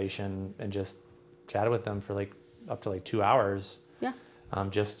transient population and just chatted with them for up to 2 hours. Yeah.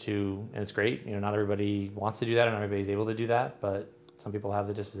 And it's great. Not everybody wants to do that and not everybody's able to do that, but some people have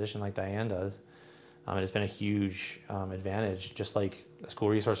the disposition like Diane does. And it's been a huge advantage, just like a school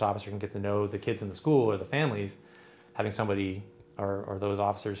resource officer can get to know the kids in the school or the families, having somebody or those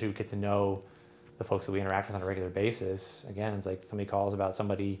officers who get to know the folks that we interact with on a regular basis. Again, it's like somebody calls about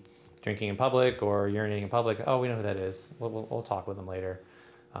somebody drinking in public or urinating in public. Oh, we know who that is. We'll talk with them later.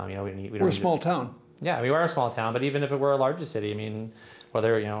 We're a small town. Yeah, we are a small town, but even if it were a larger city,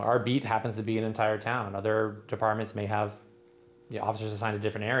 whether our beat happens to be an entire town, other departments may have officers assigned to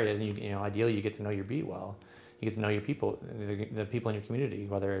different areas, and ideally you get to know your beat well. You get to know your people, the people in your community,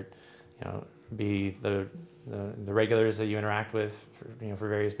 whether it be the regulars that you interact with for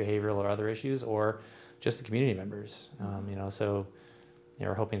various behavioral or other issues, or just the community members. So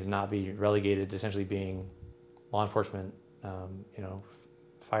we're hoping to not be relegated to essentially being law enforcement,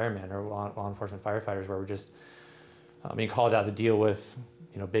 firemen or law enforcement firefighters, where we're just being called out to deal with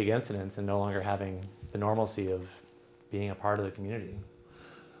big incidents and no longer having the normalcy of being a part of the community.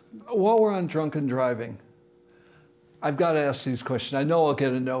 While we're on drunken driving, I've got to ask these questions. I know I'll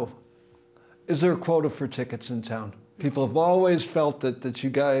get a no. Is there a quota for tickets in town? People have always felt that you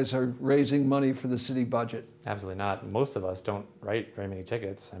guys are raising money for the city budget. Absolutely not. Most of us don't write very many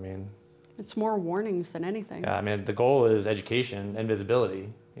tickets. It's more warnings than anything. Yeah, the goal is education and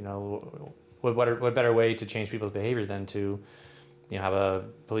visibility. What better way to change people's behavior than to have a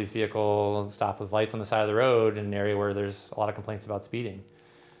police vehicle stop with lights on the side of the road in an area where there's a lot of complaints about speeding.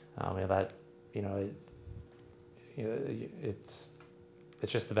 It's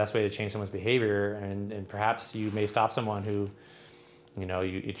just the best way to change someone's behavior, and perhaps you may stop someone who,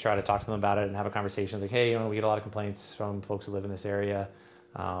 you try to talk to them about it and have a conversation like, hey, we get a lot of complaints from folks who live in this area,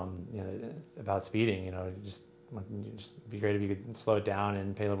 about speeding. Just be great if you could slow it down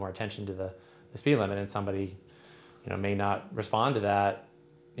and pay a little more attention to the speed limit, and somebody may not respond to that.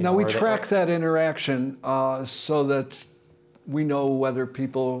 Now we track that interaction so that we know whether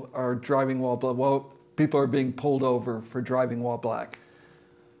people are driving while people are being pulled over for driving while black.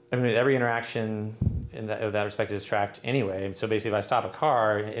 Every interaction in that respect is tracked anyway. So basically, if I stop a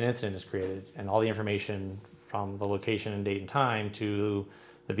car, an incident is created, and all the information from the location and date and time to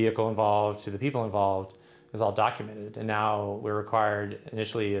the vehicle involved to the people involved is all documented. And now we're required,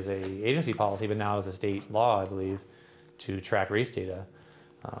 initially as a agency policy, but now as a state law, I believe, to track race data.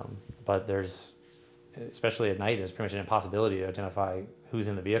 But there's, especially at night, there's pretty much an impossibility to identify who's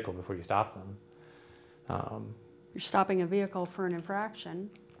in the vehicle before you stop them. You're stopping a vehicle for an infraction.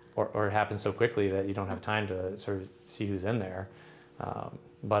 Or it happens so quickly that you don't have time to sort of see who's in there.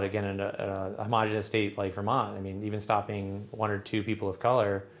 But again, in a homogenous state like Vermont, I mean, even stopping 1 or 2 people of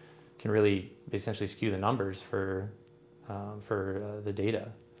color can really essentially skew the numbers for the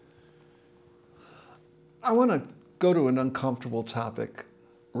data. I want to go to an uncomfortable topic,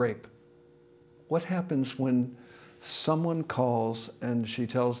 rape. What happens when someone calls and she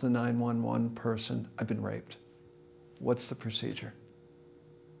tells the 911 person, I've been raped? What's the procedure?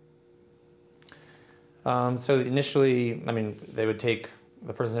 So initially, I mean, they would take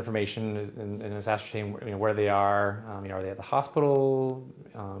the person's information and ascertain, where they are. Are they at the hospital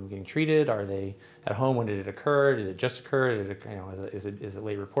getting treated? Are they at home? When did it occur? Did it just occur? Did it, is it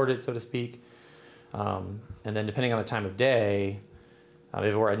late reported, so to speak? And then depending on the time of day, if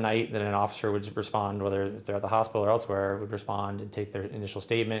it were at night, then an officer would respond, whether they're at the hospital or elsewhere, would respond and take their initial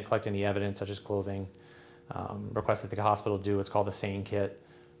statement, collect any evidence such as clothing, request that the hospital do what's called a SANE kit.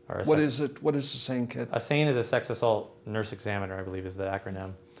 What is it? What is a SANE kit? A SANE is a sex assault nurse examiner, I believe is the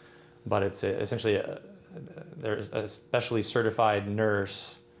acronym. But it's essentially there's a specially certified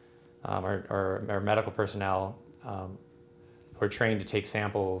nurse or medical personnel who are trained to take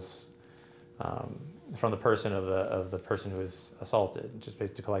samples from the person of the person who is assaulted, just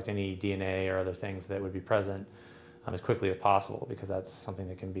to collect any DNA or other things that would be present as quickly as possible, because that's something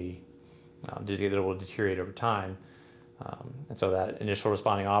that can be that will deteriorate over time. And so that initial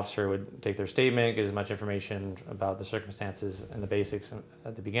responding officer would take their statement, get as much information about the circumstances and the basics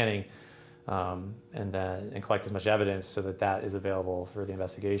at the beginning, and collect as much evidence so that that is available for the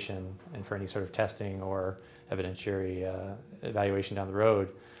investigation and for any sort of testing or evidentiary evaluation down the road.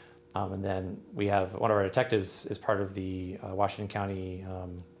 And then we have one of our detectives is part of the Washington County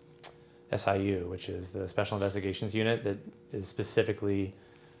SIU, which is the Special Investigations Unit that is specifically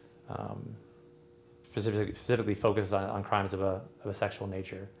focuses on crimes of a sexual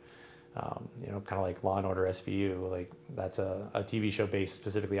nature. Kind of like Law and Order SVU, like that's a TV show based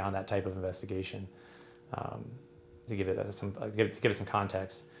specifically on that type of investigation. To give it some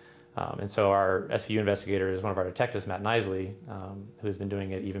context. And so our SVU investigator is one of our detectives, Matt Nisley, who's been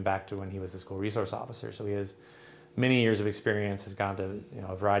doing it even back to when he was the school resource officer. So he has many years of experience, has gone to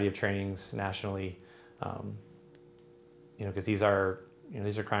a variety of trainings nationally, because these are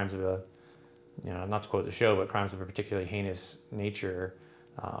crimes of a, not to quote the show, but crimes of a particularly heinous nature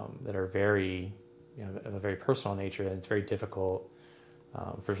that are very, of a very personal nature, and it's very difficult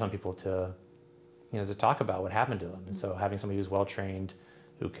for some people to talk about what happened to them. And so having somebody who's well trained,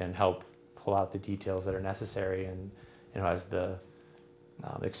 who can help pull out the details that are necessary, and has the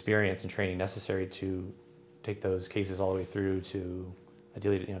experience and training necessary to take those cases all the way through to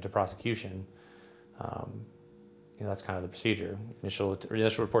ideally to prosecution. That's kind of the procedure. Initial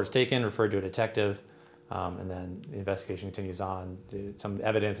report is taken, referred to a detective, and then the investigation continues on. Some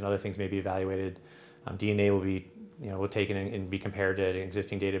evidence and other things may be evaluated. DNA will be taken and be compared to an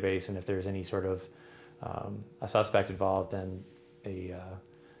existing database, and if there's any sort of a suspect involved, then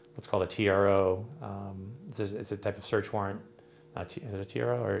what's called a TRO. It's a type of search warrant. Is it a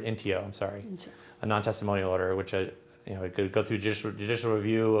TRO or NTO? I'm sorry. A non-testimonial order, which it could go through judicial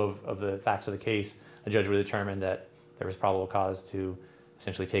review of the facts of the case. A judge would determine that there was probable cause to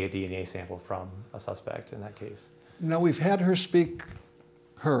essentially take a DNA sample from a suspect in that case. Now we've had her speak,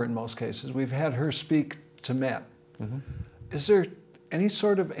 in most cases, we've had her speak to Matt. Mm-hmm. Is there any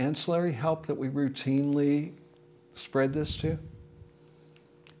sort of ancillary help that we routinely spread this to?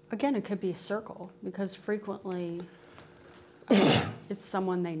 Again, it could be a circle, because frequently it's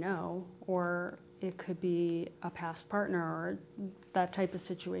someone they know, or it could be a past partner or that type of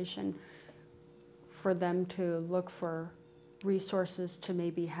situation, for them to look for resources to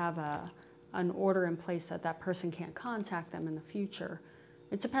maybe have an order in place that person can't contact them in the future.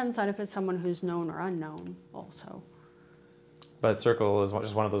 It depends on if it's someone who's known or unknown also. But Circle is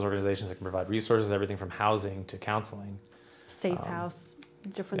just one of those organizations that can provide resources, everything from housing to counseling. Safe house,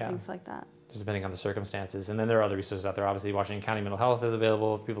 different things like that. Just depending on the circumstances. And then there are other resources out there. Obviously, Washington County Mental Health is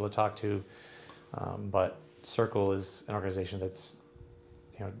available for people to talk to. But Circle is an organization that's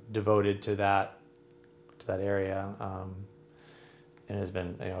devoted to that area, and has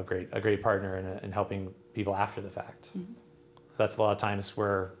been a great partner in helping people after the fact. Mm-hmm. So that's a lot of times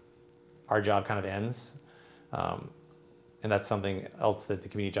where our job kind of ends. And that's something else that the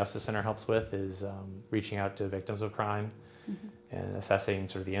Community Justice Center helps with, is reaching out to victims of crime, mm-hmm. and assessing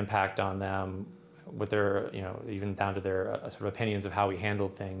sort of the impact on them with their, even down to their sort of opinions of how we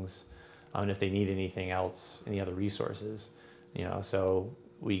handled things, and if they need anything else, any other resources, so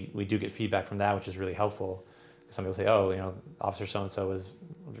we do get feedback from that, which is really helpful. Some people say, oh, Officer so-and-so was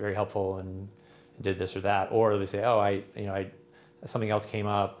very helpful and did this or that. Or they say, oh, something else came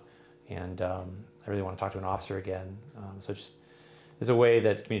up, and I really want to talk to an officer again. So just is a way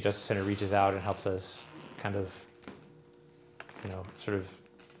that the Community Justice Center reaches out and helps us kind of, sort of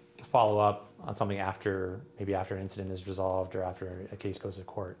follow up on something maybe after an incident is resolved or after a case goes to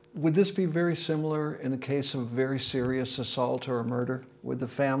court. Would this be very similar in the case of a very serious assault or a murder? Would the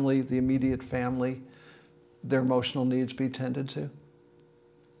family, the immediate family, their emotional needs be tended to?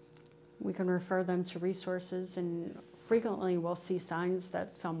 We can refer them to resources, and frequently we'll see signs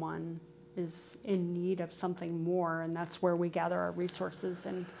that someone is in need of something more, and that's where we gather our resources.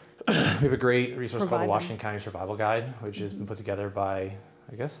 And we have a great resource called the Provide Washington County Survival Guide, which has been put together by,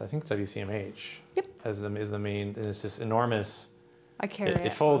 I think WCMH. Yep. Is the main, and it's this enormous. I carry it.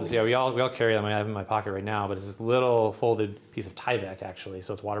 It folds. Yeah, we all carry them. I have it in my pocket right now, but it's this little folded piece of Tyvek actually,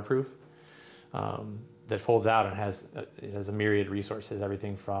 so it's waterproof. That folds out and it has a myriad of resources,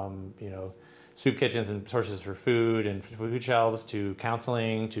 everything from soup kitchens and sources for food and food shelves to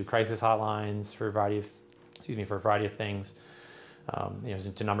counseling to crisis hotlines for a variety of things.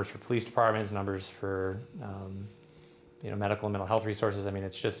 To numbers for police departments, numbers for medical and mental health resources. I mean,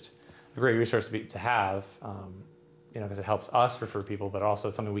 it's just a great resource to have, because it helps us refer people, but also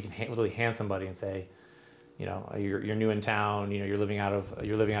it's something we can literally hand somebody and say, you're new in town, you're living out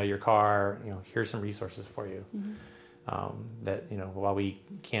of your car, here's some resources for you. That while we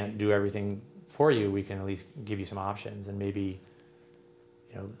can't do everything for you, we can at least give you some options and maybe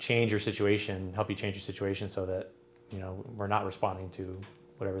change your situation, help you change your situation so that we're not responding to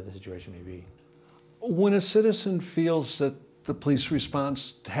whatever the situation may be. When a citizen feels that the police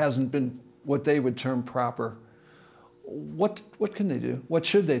response hasn't been what they would term proper, what can they do? What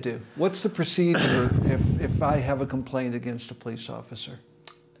should they do? What's the procedure if I have a complaint against a police officer?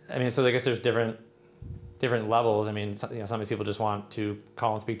 I mean, so I guess there's different levels. I mean, some people just want to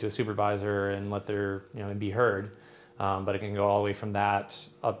call and speak to a supervisor and let their and be heard, but it can go all the way from that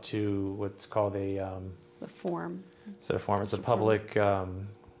up to what's called the form. So form. It's a public. I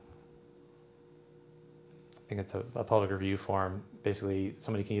think it's a public review form. Basically,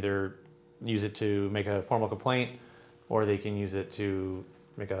 somebody can either use it to make a formal complaint, or they can use it to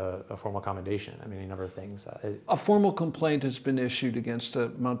make a formal commendation. I mean, a number of things. A formal complaint has been issued against a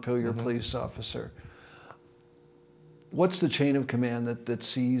Montpelier police officer. What's the chain of command that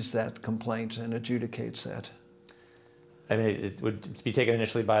sees that complaint and adjudicates that? I mean, it would be taken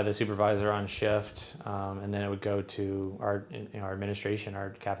initially by the supervisor on shift, and then it would go to our administration, our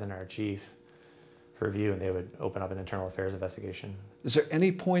captain, our chief, for review, and they would open up an internal affairs investigation. Is there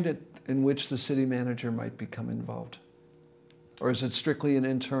any point in which the city manager might become involved? Or is it strictly an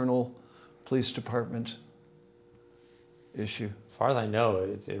internal police department issue? As far as I know,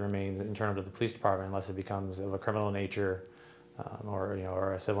 it remains internal to the police department unless it becomes of a criminal nature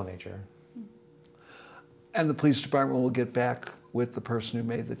or a civil nature. And the police department will get back with the person who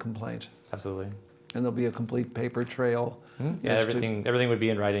made the complaint? Absolutely. And there'll be a complete paper trail? Yeah, everything would be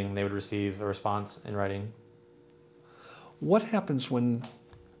in writing. They would receive a response in writing. What happens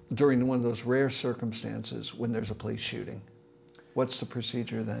during one of those rare circumstances when there's a police shooting? What's the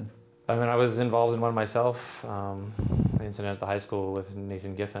procedure then? I mean, I was involved in one myself, an incident at the high school with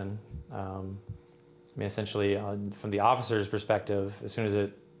Nathan Giffen. I mean, essentially, from the officer's perspective, as soon as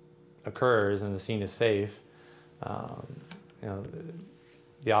it occurs and the scene is safe,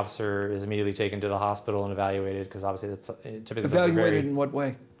 the officer is immediately taken to the hospital and evaluated, because obviously that's typically evaluated in what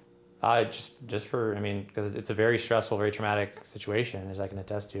way? Just for, because it's a very stressful, very traumatic situation, as I can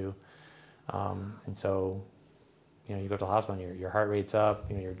attest to, and so. You go to the hospital and your heart rate's up,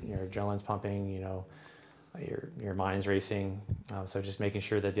 your adrenaline's pumping, your mind's racing. So just making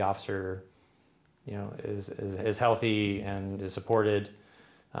sure that the officer, is healthy and is supported.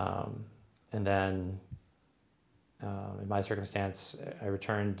 And then in my circumstance, I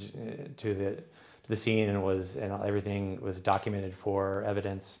returned to the scene and everything was documented for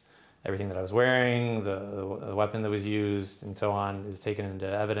evidence. Everything that I was wearing, the weapon that was used, and so on, is taken into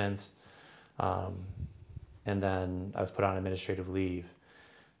evidence. And then I was put on administrative leave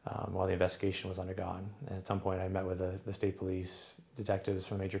while the investigation was undergone. And at some point I met with the state police detectives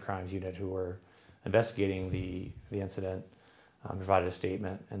from the Major Crimes Unit who were investigating the incident, provided a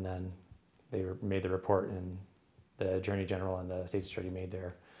statement, and then they made the report, and the Attorney General and the State's Attorney made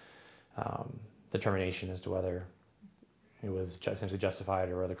their determination as to whether it was essentially justified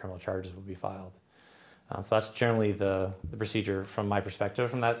or whether criminal charges would be filed. So that's generally the procedure from my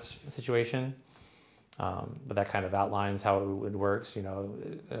perspective from that situation. But that kind of outlines how it works.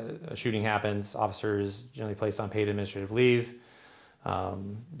 A shooting happens, officers generally placed on paid administrative leave.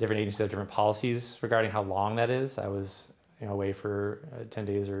 Different agencies have different policies regarding how long that is. I was away for 10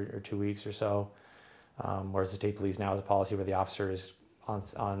 days or 2 weeks or so, whereas the state police now has a policy where the officer is on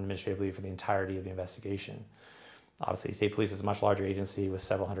administrative leave for the entirety of the investigation. obviously state police is a much larger agency with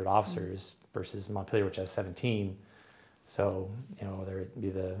several hundred officers versus Montpelier, which has 17. So, whether it be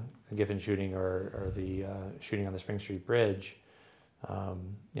the Giffen shooting or the shooting on the Spring Street Bridge,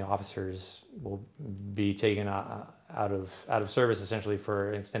 officers will be taken out of service essentially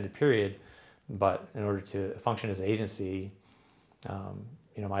for an extended period. But in order to function as an agency,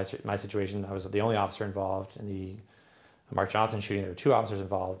 my situation, I was the only officer involved. In the Mark Johnson shooting, there were 2 officers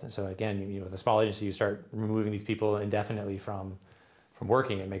involved. And so again, with a small agency, you start removing these people indefinitely from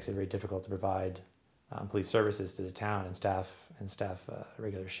working. It makes it very difficult to provide police services to the town and staff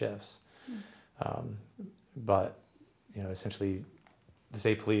regular shifts. But essentially, the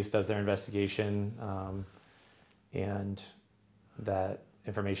state police does their investigation, and that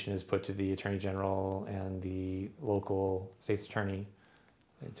information is put to the Attorney General and the local state's attorney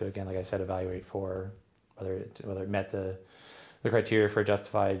to, again, like I said, evaluate for whether it met the criteria for a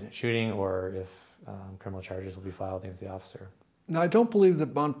justified shooting or if criminal charges will be filed against the officer. Now, I don't believe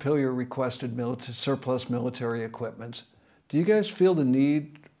that Montpelier requested surplus military equipment. Do you guys feel the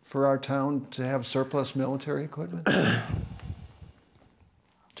need for our town to have surplus military equipment?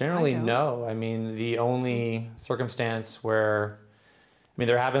 Generally, no. I mean, the only circumstance where,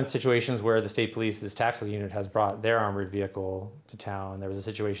 there have been situations where the state police's tactical unit has brought their armored vehicle to town. There was a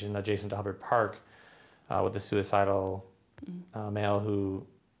situation adjacent to Hubbard Park with a suicidal male who,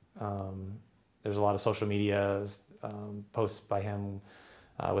 there's a lot of social media posts by him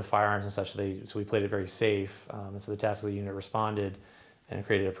with firearms and such. So we played it very safe. And so the tactical unit responded and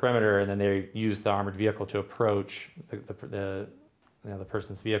created a perimeter, and then they used the armored vehicle to approach the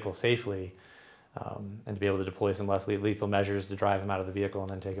person's vehicle safely, and to be able to deploy some less lethal measures to drive him out of the vehicle and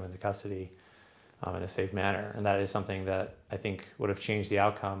then take him into custody in a safe manner. And that is something that I think would have changed the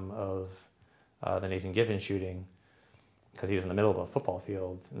outcome of the Nathan Giffen shooting, because he was in the middle of a football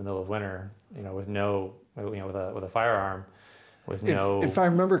field in the middle of winter, with a firearm, with no. If I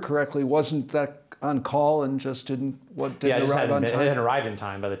remember correctly, wasn't that on call and just didn't arrive on time? It hadn't arrived in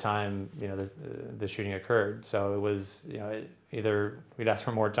time by the time the shooting occurred. So it was either we'd ask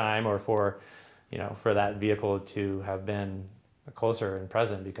for more time or for that vehicle to have been closer and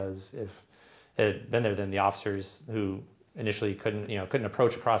present, because if it had been there, then the officers who initially couldn't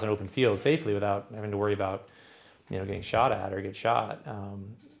approach across an open field safely without having to worry about getting shot at or get shot,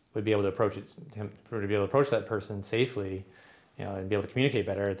 would be able to approach that person safely, and be able to communicate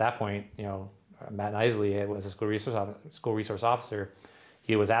better. At that point, Matt Nisley was a school resource officer.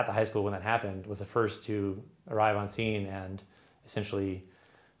 He was at the high school when that happened, was the first to arrive on scene and essentially,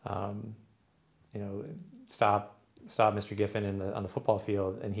 stop Mr. Giffen on the football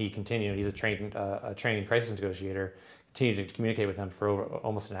field. And he continued. He's a trained crisis negotiator. Continued to communicate with him for over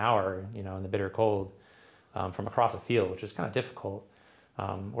almost an hour, in the bitter cold, from across a field, which was kind of difficult.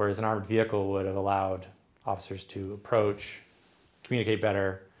 Whereas an armored vehicle would have allowed officers to approach, communicate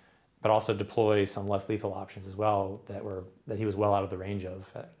better, but also deploy some less lethal options as well that he was well out of the range of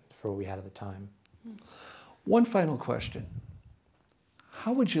for what we had at the time. One final question.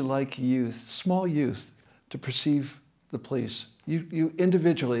 How would you like small youth, to perceive the police? You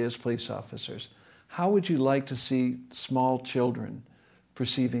individually as police officers, how would you like to see small children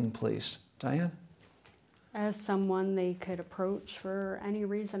perceiving police? Diane? As someone they could approach for any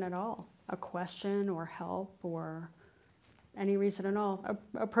reason at all, a question or help or any reason at all.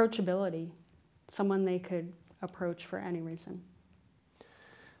 Approachability, someone they could approach for any reason.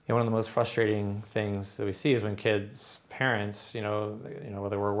 One of the most frustrating things that we see is when kids' parents,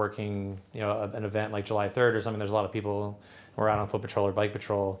 whether we're working, an event like July 3rd or something, there's a lot of people, we're out on foot patrol or bike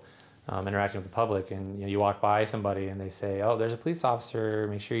patrol, interacting with the public, and you walk by somebody and they say, "Oh, there's a police officer,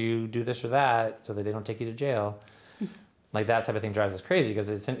 make sure you do this or that so that they don't take you to jail." Like that type of thing drives us crazy, because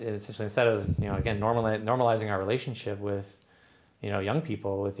it's essentially, instead of, again, normalizing our relationship with, young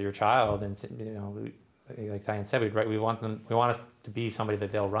people, with your child, and, like Diane said, we want us to be somebody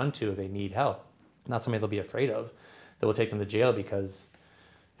that they'll run to if they need help, not somebody they'll be afraid of, that will take them to jail because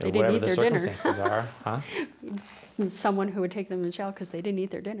whatever the circumstances are. Huh? Someone who would take them to jail because they didn't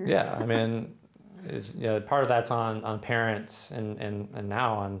eat their dinner. Yeah, part of that's on parents and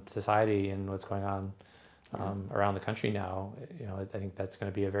now on society and what's going on around the country now. I think that's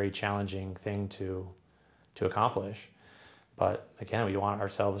going to be a very challenging thing to accomplish. But again, we want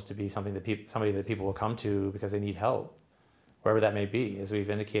ourselves to be somebody that people will come to because they need help, wherever that may be. As we've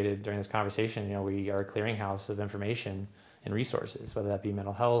indicated during this conversation, we are a clearinghouse of information and resources, whether that be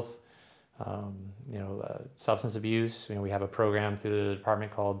mental health, substance abuse. We have a program through the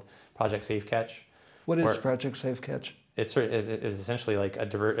department called Project Safe Catch. What is Project Safe Catch? It's essentially like a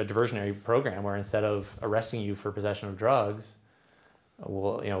diversionary program where instead of arresting you for possession of drugs,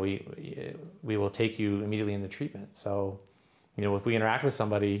 we will take you immediately into treatment. So, if we interact with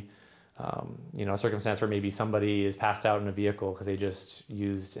somebody, a circumstance where maybe somebody is passed out in a vehicle because they just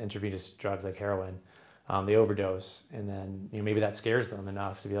used intravenous drugs like heroin, they overdose, and then maybe that scares them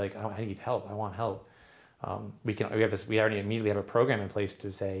enough to be like, oh, I need help, I want help. We already immediately have a program in place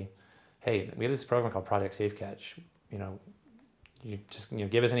to say, hey, we have this program called Project Safe Catch. You just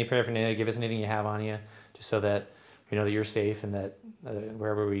give us any paraphernalia, give us anything you have on you, just so that we know that you're safe and that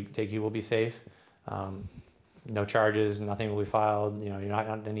wherever we take you will be safe. No charges, nothing will be filed. You're not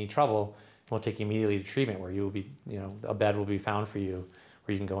in any trouble. We'll take you immediately to treatment where you will be, a bed will be found for you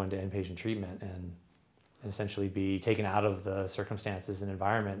where you can go into inpatient treatment and essentially be taken out of the circumstances and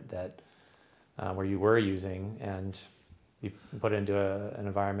environment that where you were using and be put into an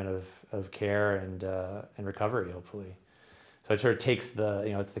environment of care and recovery, hopefully. So it sort of takes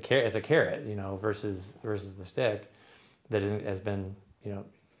it's a carrot, versus the stick that has been,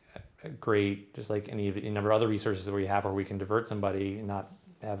 great, just like any number of other resources that we have where we can divert somebody and not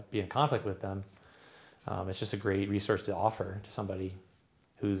be in conflict with them. It's just a great resource to offer to somebody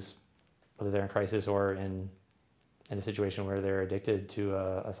who's, whether they're in crisis or in a situation where they're addicted to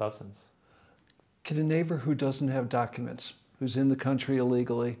a substance. Can a neighbor who doesn't have documents, who's in the country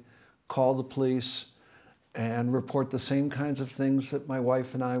illegally, call the police and report the same kinds of things that my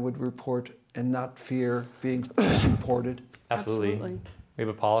wife and I would report and not fear being reported? Absolutely. We have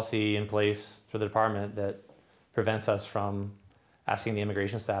a policy in place for the department that prevents us from asking the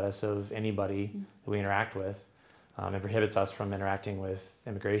immigration status of anybody that we interact with. It prohibits us from interacting with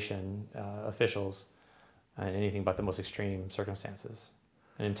immigration officials in anything but the most extreme circumstances.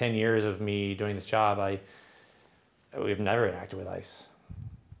 And in 10 years of me doing this job, we've never interacted with ICE.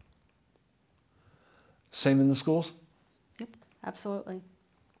 Same in the schools? Yep, absolutely.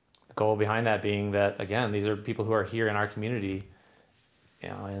 The goal behind that being that, again, these are people who are here in our community,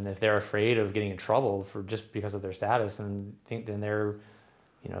 and if they're afraid of getting in trouble just because of their status, then they're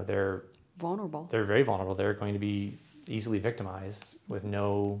vulnerable. They're very vulnerable. They're going to be easily victimized with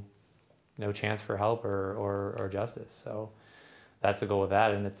no chance for help or justice. So that's the goal with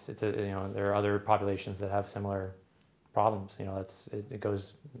that, and there are other populations that have similar problems. It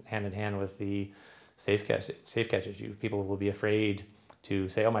goes hand in hand with the safe catch issue. People will be afraid to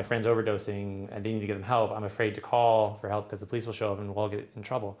say, oh, my friend's overdosing and they need to get them help. I'm afraid to call for help because the police will show up and we'll get in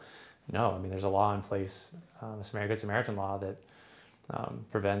trouble. No, there's a law in place, a Good Samaritan law that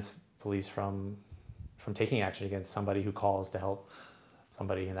prevents police from taking action against somebody who calls to help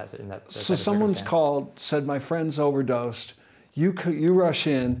somebody in that So someone's called, said my friend's overdosed. You rush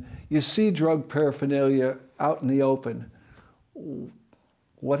in, you see drug paraphernalia out in the open.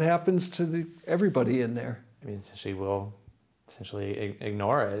 What happens to everybody in there? Essentially we'll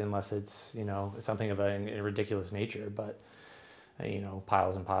ignore it unless it's something of a ridiculous nature, but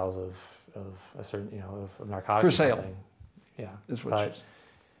piles and piles of a certain of narcotics for sale. Or something. Yeah, is what but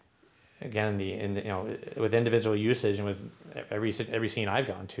again, with individual usage and with every scene I've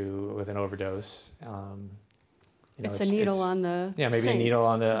gone to with an overdose, it's a needle on the maybe sink. a needle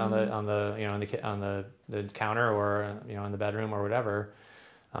on the counter or in the bedroom or whatever.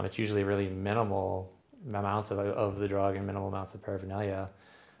 It's usually really minimal amounts of the drug and minimal amounts of paraphernalia.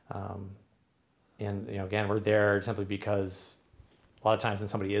 And again, we're there simply because a lot of times when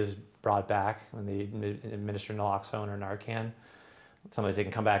somebody is brought back, when they administer naloxone or Narcan, sometimes they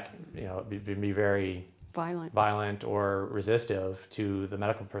can come back, be very violent or resistive to the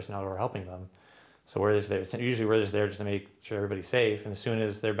medical personnel who are helping them. So we're just there. Usually we're just there just to make sure everybody's safe. And as soon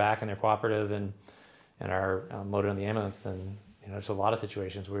as they're back and they're cooperative and are loaded on the ambulance, then there's a lot of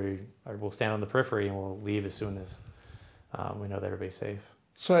situations where we'll stand on the periphery and we'll leave as soon as we know that everybody's safe.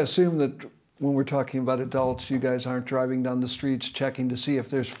 So I assume that when we're talking about adults, you guys aren't driving down the streets checking to see if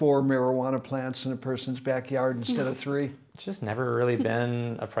there's 4 marijuana plants in a person's backyard instead of 3? It's just never really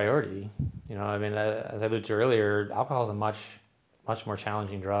been a priority. As I alluded to earlier, alcohol is a much more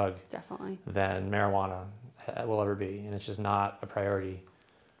challenging drug definitely than marijuana will ever be, and it's just not a priority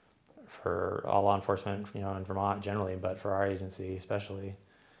for all law enforcement, in Vermont generally, but for our agency especially.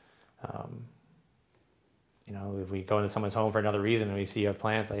 If we go into someone's home for another reason and we see you have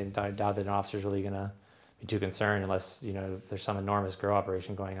plants, I doubt that an officer's really going to be too concerned unless there's some enormous grow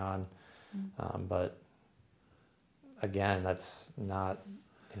operation going on. But again, that's not,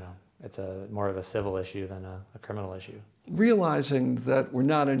 it's more of a civil issue than a criminal issue. Realizing that we're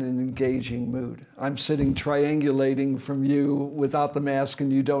not in an engaging mood. I'm sitting triangulating from you without the mask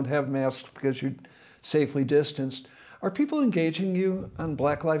and you don't have masks because you're safely distanced. Are people engaging you on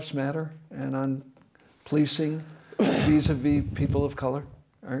Black Lives Matter and on policing vis-a-vis people of color?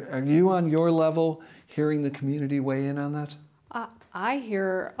 Are you on your level hearing the community weigh in on that? I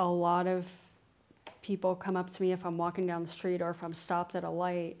hear a lot of people come up to me if I'm walking down the street or if I'm stopped at a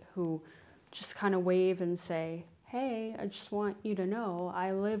light who just kind of wave and say, hey, I just want you to know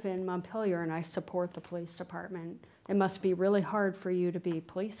I live in Montpelier and I support the police department. It must be really hard for you to be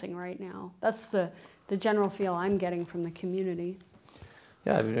policing right now. That's the general feel I'm getting from the community.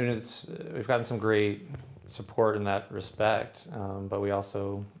 Yeah, I mean, we've gotten some great support in that respect, but we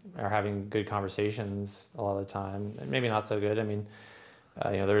also are having good conversations a lot of the time. Maybe not so good. I mean,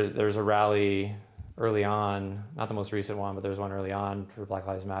 there's a rally early on, not the most recent one, but there's one early on for Black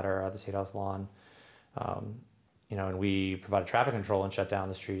Lives Matter at the State House lawn. And we provided traffic control and shut down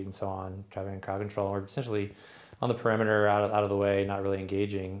the street and so on, traffic and crowd control. We're essentially on the perimeter, out of the way, not really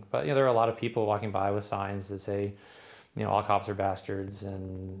engaging. But there are a lot of people walking by with signs that say, all cops are bastards,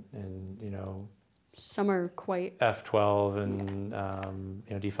 and some are quite F12 and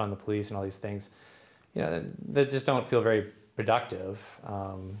defund the police and all these things, that just don't feel very productive.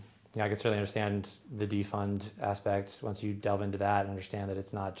 I can certainly understand the defund aspect once you delve into that and understand that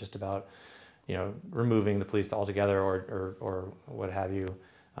it's not just about removing the police altogether or what have you.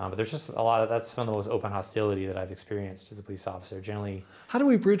 But there's just a lot of, that's some of the most open hostility that I've experienced as a police officer. Generally, how do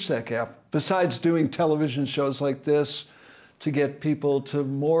we bridge that gap, besides doing television shows like this, to get people to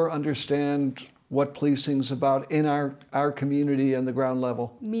more understand what policing's about in our community and the ground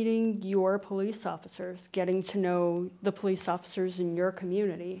level? Meeting your police officers, getting to know the police officers in your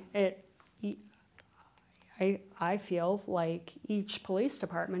community. I feel like each police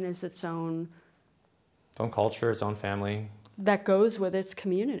department is its own culture, its own family. That goes with its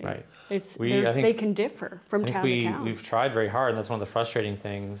community. Right. They can differ from town to town. We've tried very hard, and that's one of the frustrating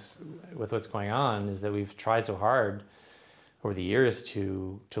things with what's going on, is that we've tried so hard over the years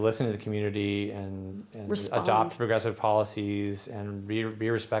to listen to the community and adopt progressive policies and be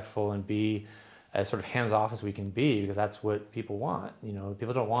respectful and be as sort of hands-off as we can be, because that's what people want.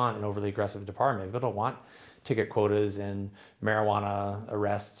 People don't want an overly aggressive department. People don't want ticket quotas and marijuana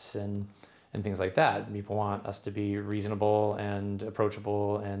arrests and things like that. People want us to be reasonable and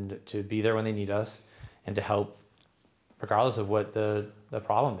approachable and to be there when they need us and to help regardless of what the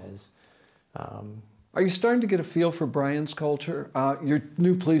problem is. Are you starting to get a feel for Brian's culture, your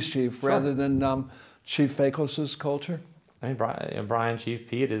new police chief, Sure. rather than Chief Fakos's culture? I mean, Brian, Chief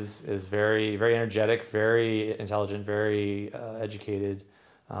Pete is very, very energetic, very intelligent, very educated,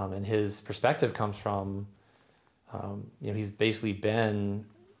 and his perspective comes from, he's basically been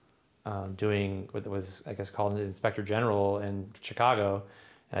doing what was, I guess, called an Inspector General in Chicago,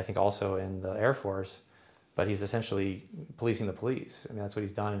 and I think also in the Air Force, but he's essentially policing the police. I mean, that's what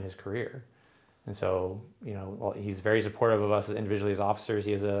he's done in his career. And so, he's very supportive of us individually as officers.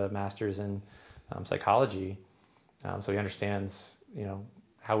 He has a master's in psychology, so he understands,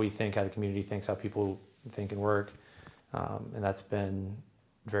 how we think, how the community thinks, how people think and work, and that's been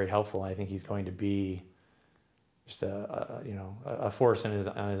very helpful. And I think he's going to be just a force in his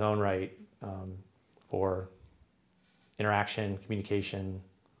own right for interaction, communication,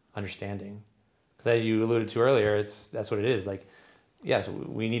 understanding. Because as you alluded to earlier, that's what it is. Like, yes,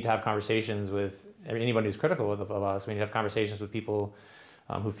 we need to have conversations with anybody who's critical of us. We need to have conversations with people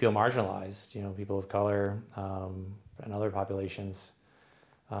who feel marginalized, people of color and other populations.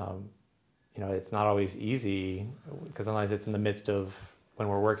 It's not always easy, because sometimes it's in the midst of when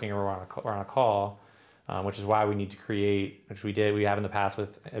we're working or we're on a call, which is why we need to create, which we have in the past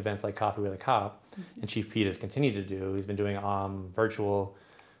with events like Coffee with a Cop, and Chief Pete has continued to do. He's been doing virtual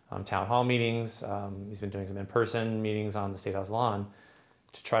town hall meetings. He's been doing some in-person meetings on the State House lawn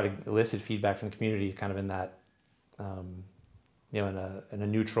to try to elicit feedback from the community, kind of in that, in a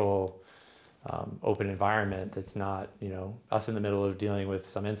neutral, open environment that's not, us in the middle of dealing with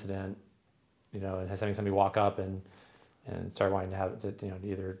some incident, and having somebody walk up and start wanting to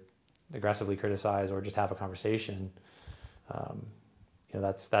either aggressively criticize or just have a conversation.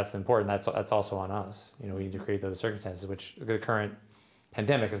 That's important. That's also on us. We need to create those circumstances, which the current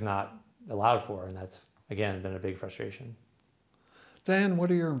pandemic has not allowed for, and that's, again, been a big frustration. Diane,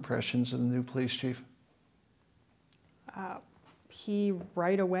 what are your impressions of the new police chief? He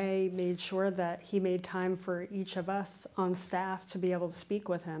right away made sure that he made time for each of us on staff to be able to speak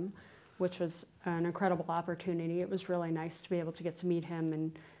with him, which was an incredible opportunity. It was really nice to be able to get to meet him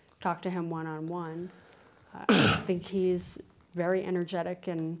and talk to him one-on-one. I think he's very energetic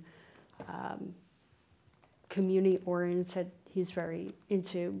and community-oriented. He's very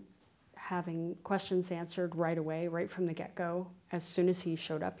into having questions answered right away, right from the get-go, as soon as he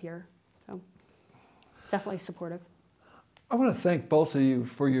showed up here. So definitely supportive. I want to thank both of you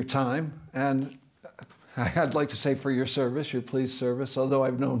for your time, and I'd like to say for your service, your police service, although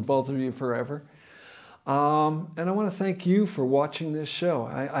I've known both of you forever. And I want to thank you for watching this show.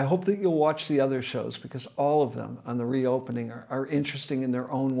 I hope that you'll watch the other shows because all of them on the reopening are interesting in their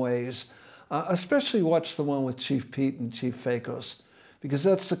own ways. Especially watch the one with Chief Pete and Chief Fakos because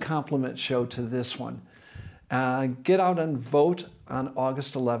that's the complement show to this one. Get out and vote on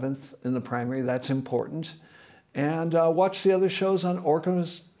August 11th in the primary. That's important. And watch the other shows on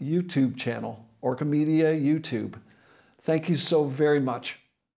Orca's YouTube channel, Orca Media YouTube. Thank you so very much.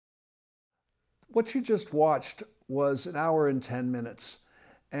 What you just watched was 1 hour and 10 minutes.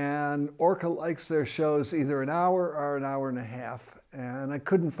 And Orca likes their shows either an hour or an hour and a half. And I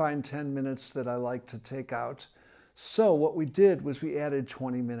couldn't find 10 minutes that I like to take out. So what we did was we added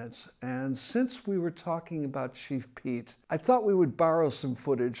 20 minutes. And since we were talking about Chief Pete, I thought we would borrow some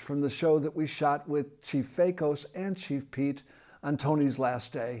footage from the show that we shot with Chief Fakos and Chief Pete on Tony's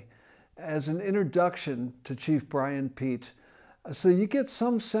last day as an introduction to Chief Brian Pete. So you get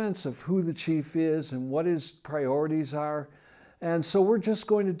some sense of who the chief is and what his priorities are. And so we're just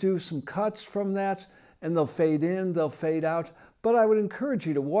going to do some cuts from that, and they'll fade in, they'll fade out. But I would encourage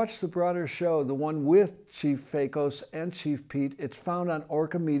you to watch the broader show, the one with Chief Fakos and Chief Pete. It's found on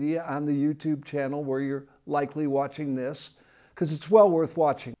Orca Media on the YouTube channel where you're likely watching this, because it's well worth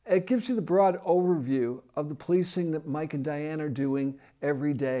watching. It gives you the broad overview of the policing that Mike and Diane are doing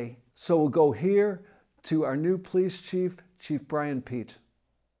every day. So we'll go here to our new police chief, Chief Brian Pete.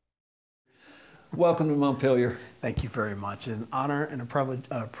 Welcome to Montpelier. Thank you very much. It's an honor and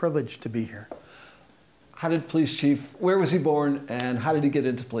a privilege to be here. How did police chief, where was he born and how did he get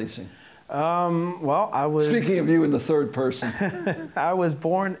into policing? Well, I was... Speaking of you in the third person. I was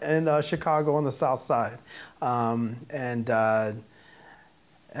born in Chicago on the South Side.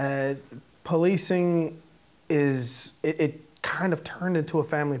 Policing is, it kind of turned into a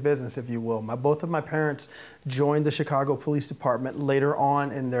family business, if you will. Both of my parents joined the Chicago Police Department later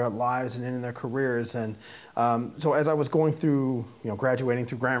on in their lives and in their careers. And so as I was going through, graduating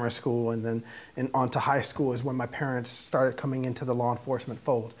through grammar school and then on to high school is when my parents started coming into the law enforcement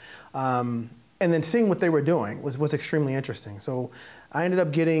fold. And then seeing what they were doing was extremely interesting. So I ended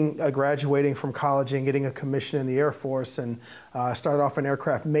up graduating from college and getting a commission in the Air Force and started off in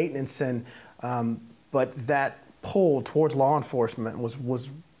aircraft maintenance. But that pull towards law enforcement was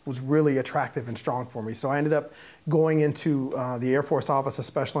really attractive and strong for me. So I ended up going into the Air Force Office of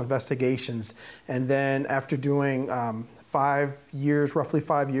Special Investigations. And then after doing roughly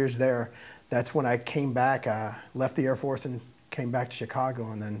 5 years there, that's when I came back, left the Air Force and came back to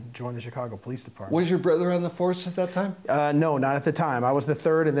Chicago and then joined the Chicago Police Department. Was your brother on the force at that time? No, not at the time. I was the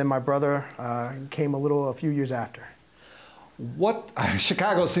third, and then my brother came a few years after.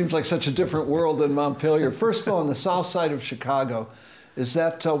 Chicago seems like such a different world than Montpelier. First of all, on the south side of Chicago, is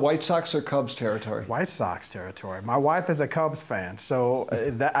that White Sox or Cubs territory? White Sox territory. My wife is a Cubs fan, so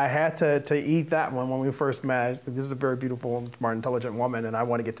I had to eat that one when we first met. This is a very beautiful, smart, intelligent woman, and I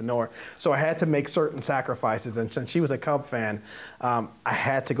want to get to know her. So I had to make certain sacrifices, and since she was a Cub fan, I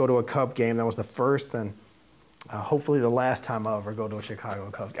had to go to a Cub game. That was the first and hopefully the last time I'll ever go to a Chicago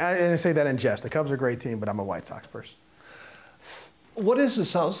Cubs. I say that in jest. The Cubs are a great team, but I'm a White Sox person. What is the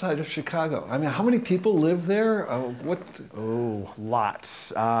south side of Chicago? I mean, how many people live there? Oh, lots.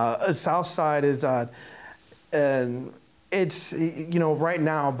 South side is, it's, right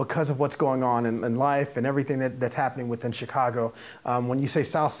now, because of what's going on in life and everything that's happening within Chicago, when you say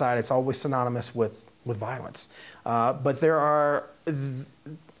south side, it's always synonymous with violence. But there are,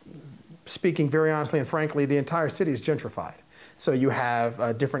 speaking very honestly and frankly, the entire city is gentrified. So you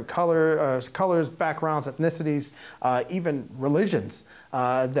have different colors, backgrounds, ethnicities, even religions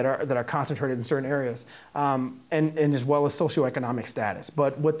that are concentrated in certain areas, and as well as socioeconomic status.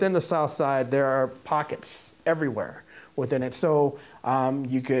 But within the South Side, there are pockets everywhere within it. So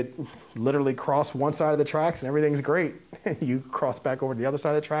you could literally cross one side of the tracks and everything's great. You cross back over to the other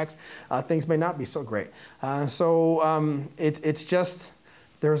side of the tracks, things may not be so great. It's just,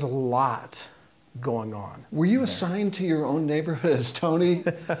 there's a lot going on. Were you assigned to your own neighborhood as Tony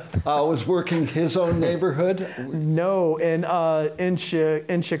was working his own neighborhood? No, in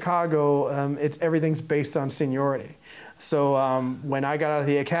Chicago, everything's based on seniority. So when I got out of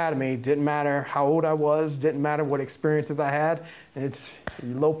the academy, didn't matter how old I was, didn't matter what experiences I had. It's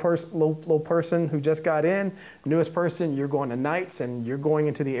low person who just got in, newest person, you're going to nights and you're going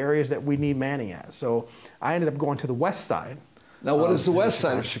into the areas that we need manning at. So I ended up going to the west side. Now, what is the west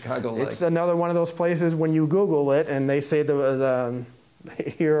side of Chicago like? It's another one of those places when you Google it and they say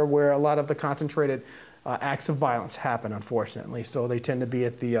here where a lot of the concentrated acts of violence happen, unfortunately. So they tend to be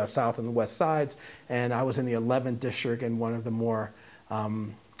at the south and the west sides. And I was in the 11th district and one of the more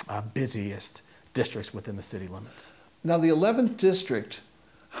busiest districts within the city limits. Now, the 11th district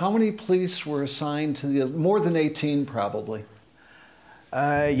How many police were assigned to the, more than 18 probably?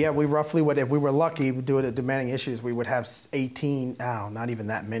 Yeah, we roughly would, if we were lucky, we'd do it at demanding issues, we would have 18, not even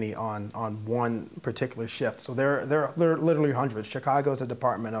that many on one particular shift. So there are literally hundreds. Chicago's a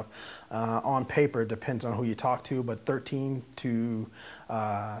department of, on paper, depends on who you talk to, but 13 to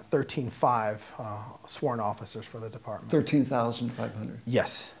 13.5 sworn officers for the department. 13,500.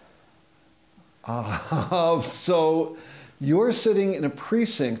 Yes. So you're sitting in a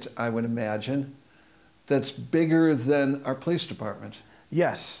precinct, I would imagine, that's bigger than our police department.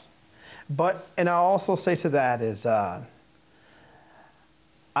 Yes, but, and I'll also say to that is, I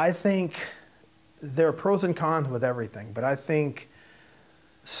think there are pros and cons with everything, but I think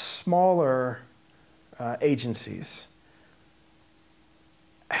smaller agencies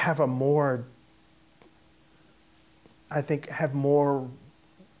have a more, have more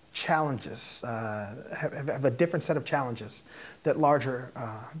challenges, have a different set of challenges that larger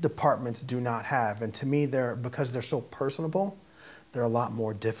departments do not have. And to me, because they're so personable, they're a lot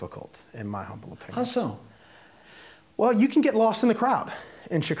more difficult, in my humble opinion. How so? Well, you can get lost in the crowd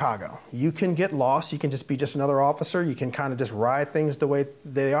in Chicago. You can get lost. You can just be just another officer. You can kind of just ride things the way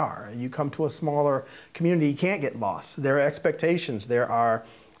they are. You come to a smaller community, you can't get lost. There are expectations. There are,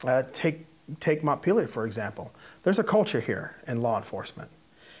 take Montpelier, for example. There's a culture here in law enforcement,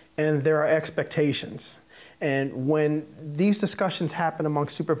 and there are expectations. And when these discussions happen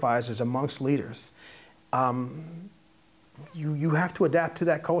amongst supervisors, amongst leaders, you have to adapt to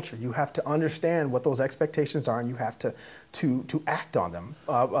that culture. You have to understand what those expectations are, and you have to act on them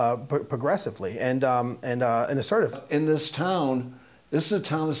progressively and assertive. In this town, this is a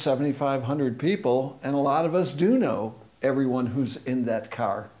town of 7,500 people, and a lot of us do know everyone who's in that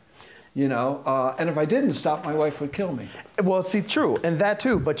car. You know, and if I didn't stop, my wife would kill me. Well, see, true, and that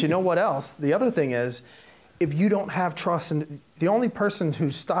too. But you know what else? The other thing is, if you don't have trust, and the only person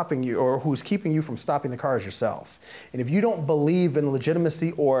who's stopping you or who's keeping you from stopping the car is yourself. And if you don't believe in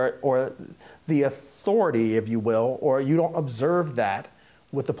legitimacy or the authority, if you will, or you don't observe that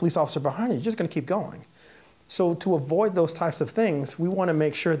with the police officer behind you, you're just going to keep going. So to avoid those types of things, we want to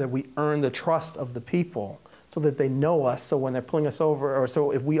make sure that we earn the trust of the people so that they know us, so when they're pulling us over, or so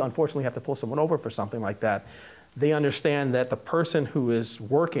if we unfortunately have to pull someone over for something like that, they understand that the person who is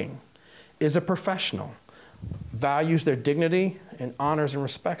working is a professional, values their dignity, and honors and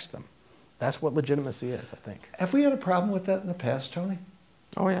respects them. That's what legitimacy is, I think. Have we had a problem with that in the past, Tony?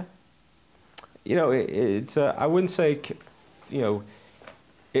 Oh, yeah. You know, it's I wouldn't say, you know,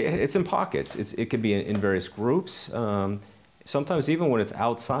 it's in pockets. It could be in various groups. Sometimes even when it's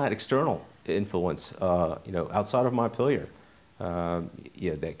outside, external influence, you know, outside of Montpelier,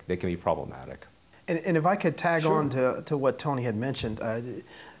 yeah, they can be problematic. And if I could tag on to what Tony had mentioned,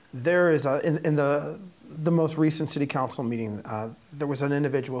 there is in the most recent city council meeting, there was an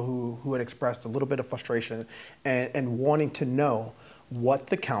individual who had expressed a little bit of frustration and wanting to know what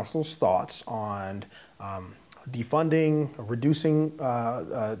the council's thoughts on defunding, reducing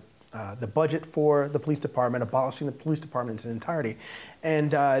the budget for the police department, abolishing the police department in its entirety.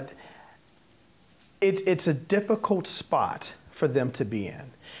 And it's a difficult spot for them to be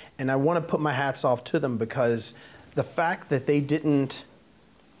in. And I want to put my hats off to them, because the fact that they didn't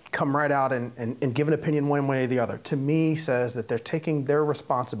come right out and give an opinion one way or the other, to me says that they're taking their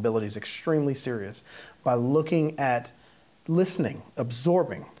responsibilities extremely serious by looking at listening,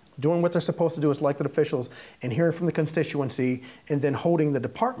 absorbing, doing what they're supposed to do as elected officials, and hearing from the constituency, and then holding the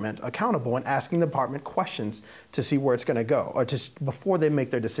department accountable and asking the department questions to see where it's going to go, or just before they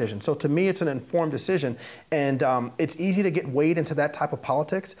make their decision. So to me, it's an informed decision, and it's easy to get weighed into that type of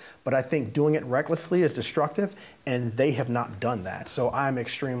politics, but I think doing it recklessly is destructive, and they have not done that. So I'm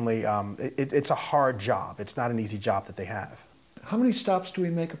extremely, it's a hard job. It's not an easy job that they have. How many stops do we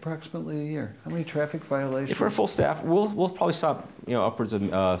make approximately a year? How many traffic violations? If we're full staff, we'll probably stop, you know, upwards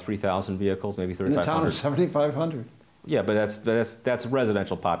of 3,000 vehicles, maybe 3,500. In a town of 7,500. Yeah, but that's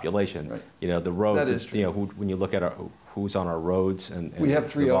residential population. Right. You know, the roads. That is true. You know, when you look at who's on our roads and we have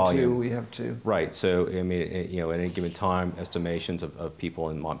the 302. volume. We have 2. Right. So I mean, you know, at any given time, estimations of people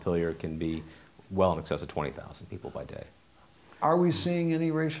in Montpelier can be well in excess of 20,000 people by day. Are we seeing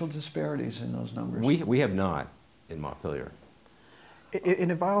any racial disparities in those numbers? We have not in Montpelier.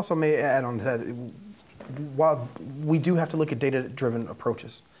 And if I also may add on to that, while we do have to look at data-driven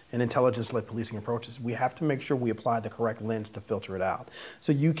approaches and intelligence-led policing approaches, we have to make sure we apply the correct lens to filter it out.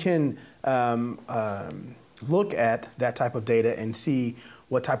 So you can look at that type of data and see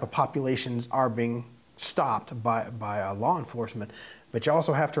what type of populations are being stopped by law enforcement. But you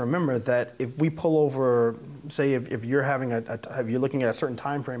also have to remember that if we pull over, say if you're if you're looking at a certain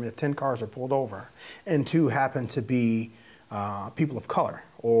time frame and if 10 cars are pulled over and 2 happen to be people of color,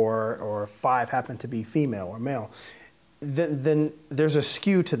 or 5 happen to be female or male, then there's a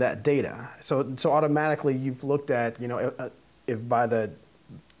skew to that data. So automatically you've looked at, if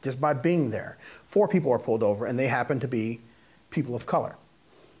just by being there, 4 people are pulled over and they happen to be people of color,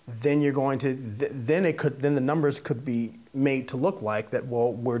 then you're going to, then the numbers could be made to look like that,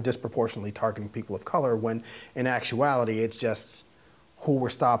 well, we're disproportionately targeting people of color, when in actuality it's just who we're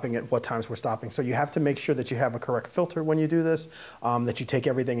stopping at what times we're stopping. So you have to make sure that you have a correct filter when you do this, that you take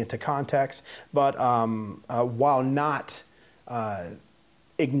everything into context, but while not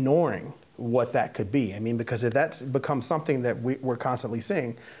ignoring what that could be. I mean, because if that's becomes something that we're constantly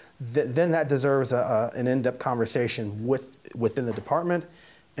seeing, then that deserves an in-depth conversation within the department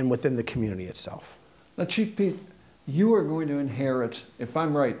and within the community itself. Now, Chief Pete, you are going to inherit, if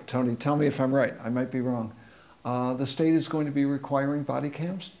I'm right, Tony, tell me if I'm right, I might be wrong. The state is going to be requiring body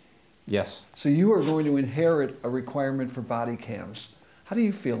cams? Yes. So you are going to inherit a requirement for body cams. How do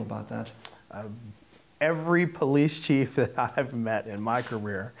you feel about that? Every police chief that I've met in my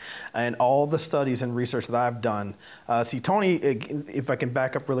career and all the studies and research that I've done, see, Tony, if I can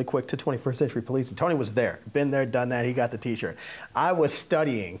back up really quick to 21st Century Policing, Tony was there, been there, done that, he got the t-shirt. I was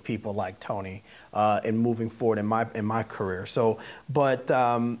studying people like Tony and moving forward in my career. So, but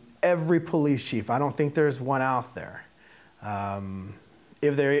every police chief, I don't think there's one out there.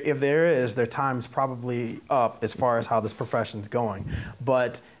 If there is, their time's probably up as far as how this profession's going.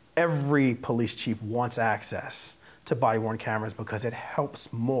 But every police chief wants access to body-worn cameras because it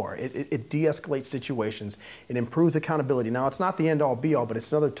helps more. It de-escalates situations. It improves accountability. Now, it's not the end-all, be-all, but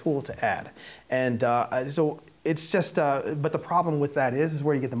it's another tool to add. And so it's just, but the problem with that is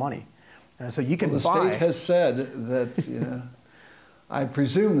where you get the money. So you can buy. The state has said that, I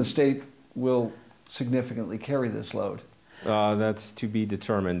presume the state will significantly carry this load. That's to be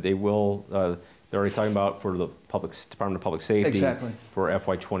determined. They will. They're already talking about for the Department of Public Safety. Exactly. For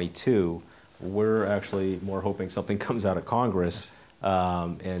FY22. We're actually more hoping something comes out of Congress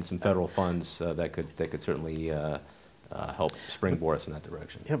and some federal funds that could certainly help springboard us in that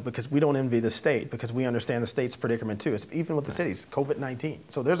direction. Because we don't envy the state, because we understand the state's predicament too. It's even with the cities, COVID-19.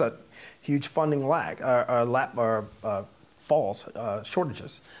 So there's a huge funding lag, falls,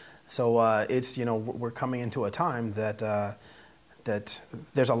 shortages. So it's, we're coming into a time that that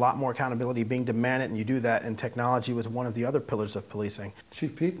there's a lot more accountability being demanded, and you do that, and technology was one of the other pillars of policing.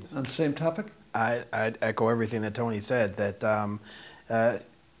 Chief Pete, on the same topic? I'd echo everything that Tony said, that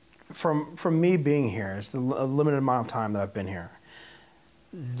from me being here, it's the limited amount of time that I've been here,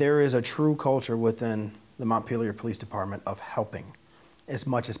 there is a true culture within the Montpelier Police Department of helping as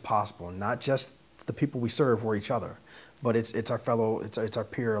much as possible, and not just the people we serve or each other, but it's our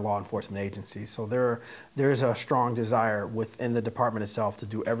peer law enforcement agencies. So there's a strong desire within the department itself to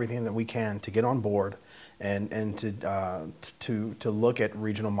do everything that we can to get on board and to look at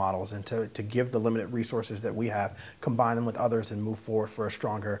regional models and to give the limited resources that we have, combine them with others, and move forward for a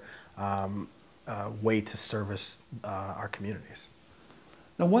stronger way to service our communities.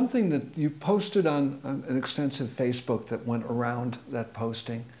 Now, one thing that you posted on an extensive Facebook that went around that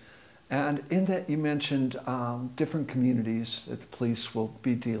posting, and in that you mentioned different communities that the police will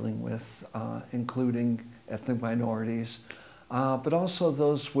be dealing with, including ethnic minorities, but also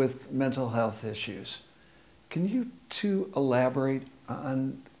those with mental health issues. Can you two elaborate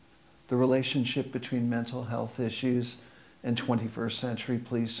on the relationship between mental health issues and 21st century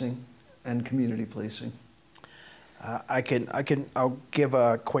policing and community policing? I'll give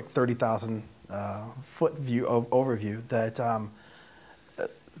a quick 30,000 foot view overview that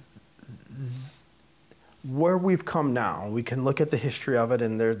where we've come now, we can look at the history of it,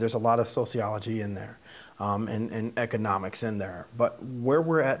 and there's a lot of sociology in there and economics in there. But where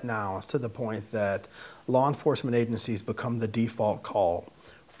we're at now is to the point that law enforcement agencies become the default call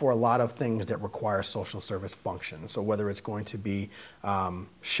for a lot of things that require social service function. So whether it's going to be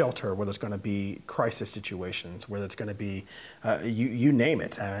shelter, whether it's going to be crisis situations, whether it's going to be, you name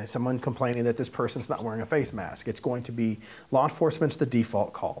it, someone complaining that this person's not wearing a face mask, it's going to be, law enforcement's the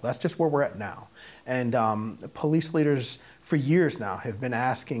default call. That's just where we're at now. And police leaders for years now have been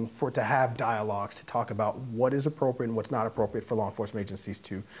asking to have dialogues to talk about what is appropriate and what's not appropriate for law enforcement agencies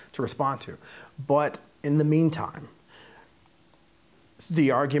to respond to. But in the meantime,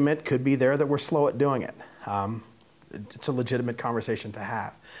 the argument could be there that we're slow at doing it. It's a legitimate conversation to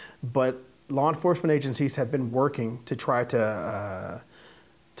have. But law enforcement agencies have been working to try to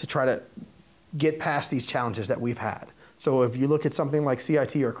get past these challenges that we've had. So if you look at something like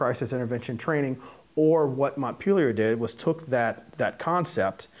CIT or crisis intervention training, or what Montpelier did was took that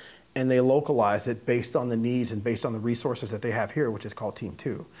concept and they localize it based on the needs and based on the resources that they have here, which is called Team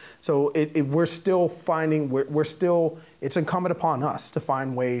 2. So we're still finding, it's incumbent upon us to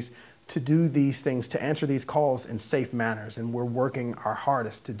find ways to do these things, to answer these calls in safe manners, and we're working our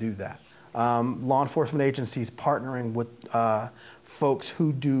hardest to do that. Law enforcement agencies partnering with folks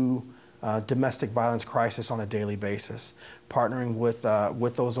who do domestic violence crisis on a daily basis, partnering with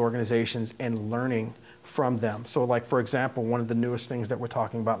those organizations and learning from them. So like, for example, one of the newest things that we're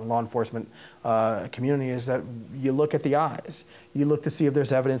talking about in the law enforcement community is that you look at the eyes. You look to see if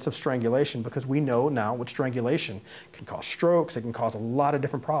there's evidence of strangulation, because we know now with strangulation can cause strokes, it can cause a lot of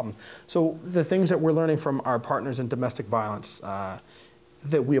different problems. So the things that we're learning from our partners in domestic violence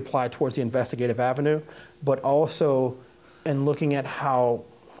that we apply towards the investigative avenue, but also in looking at how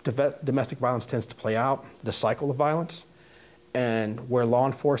domestic violence tends to play out, the cycle of violence, and where law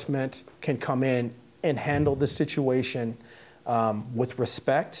enforcement can come in and handle the situation with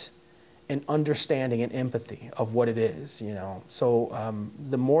respect and understanding and empathy of what it is, you know. So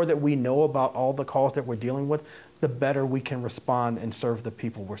the more that we know about all the calls that we're dealing with, the better we can respond and serve the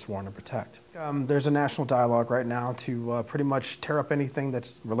people we're sworn to protect. There's a national dialogue right now to pretty much tear up anything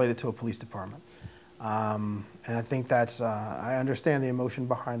that's related to a police department. And I think that's, I understand the emotion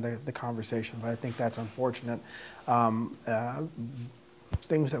behind the conversation, but I think that's unfortunate.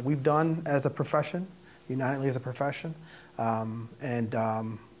 Things that we've done as a profession, unitedly as a profession,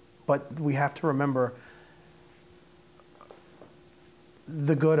 but we have to remember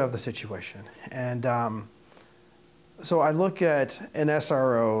the good of the situation. And so I look at an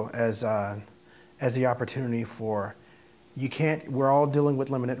SRO as the opportunity for, we're all dealing with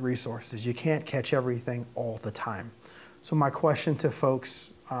limited resources. You can't catch everything all the time. So my question to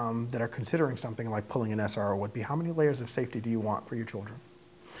folks that are considering something like pulling an SRO would be, how many layers of safety do you want for your children?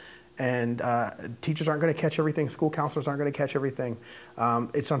 And teachers aren't going to catch everything. School counselors aren't going to catch everything.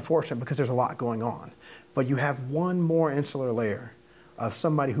 It's unfortunate because there's a lot going on. But you have one more insular layer of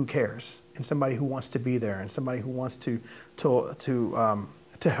somebody who cares, and somebody who wants to be there, and somebody who wants to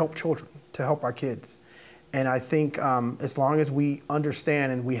help children, to help our kids. And I think as long as we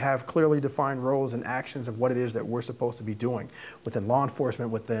understand and we have clearly defined roles and actions of what it is that we're supposed to be doing within law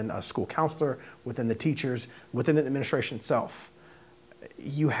enforcement, within a school counselor, within the teachers, within the administration itself,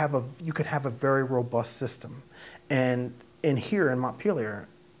 you could have a very robust system. And here in Montpelier,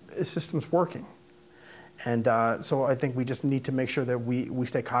 the system's working. And so I think we just need to make sure that we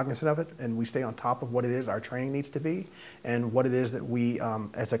stay cognizant of it, and we stay on top of what it is our training needs to be, and what it is that we,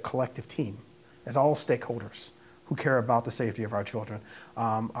 as a collective team, as all stakeholders who care about the safety of our children,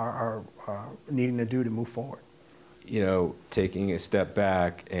 are needing to do to move forward. You know, taking a step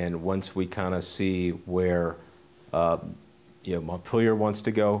back, and once we kind of see where Montpelier wants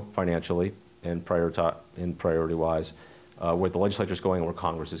to go financially and priority-wise, where the legislature is going and where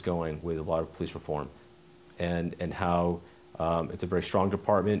Congress is going with a lot of police reform, and how it's a very strong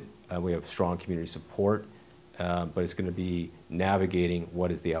department. We have strong community support, but it's going to be navigating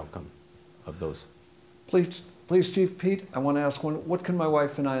what is the outcome of those. Please, Chief Pete, I want to ask one. What can my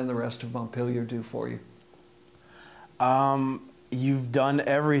wife and I and the rest of Montpelier do for you? You've done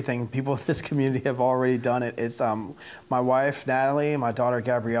everything. People in this community have already done it. It's my wife, Natalie, and my daughter,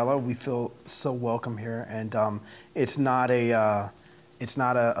 Gabriella. We feel so welcome here, and it's not a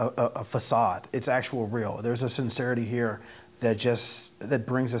facade. It's actual real. There's a sincerity here that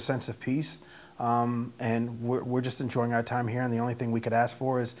brings a sense of peace, and we're just enjoying our time here. And the only thing we could ask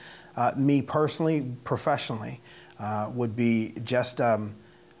for is, me personally, professionally, would be just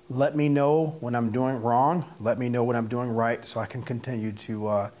let me know when I'm doing wrong. Let me know when I'm doing right, so I can continue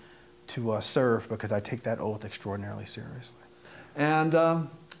to serve, because I take that oath extraordinarily seriously. And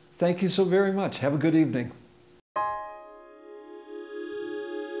thank you so very much. Have a good evening.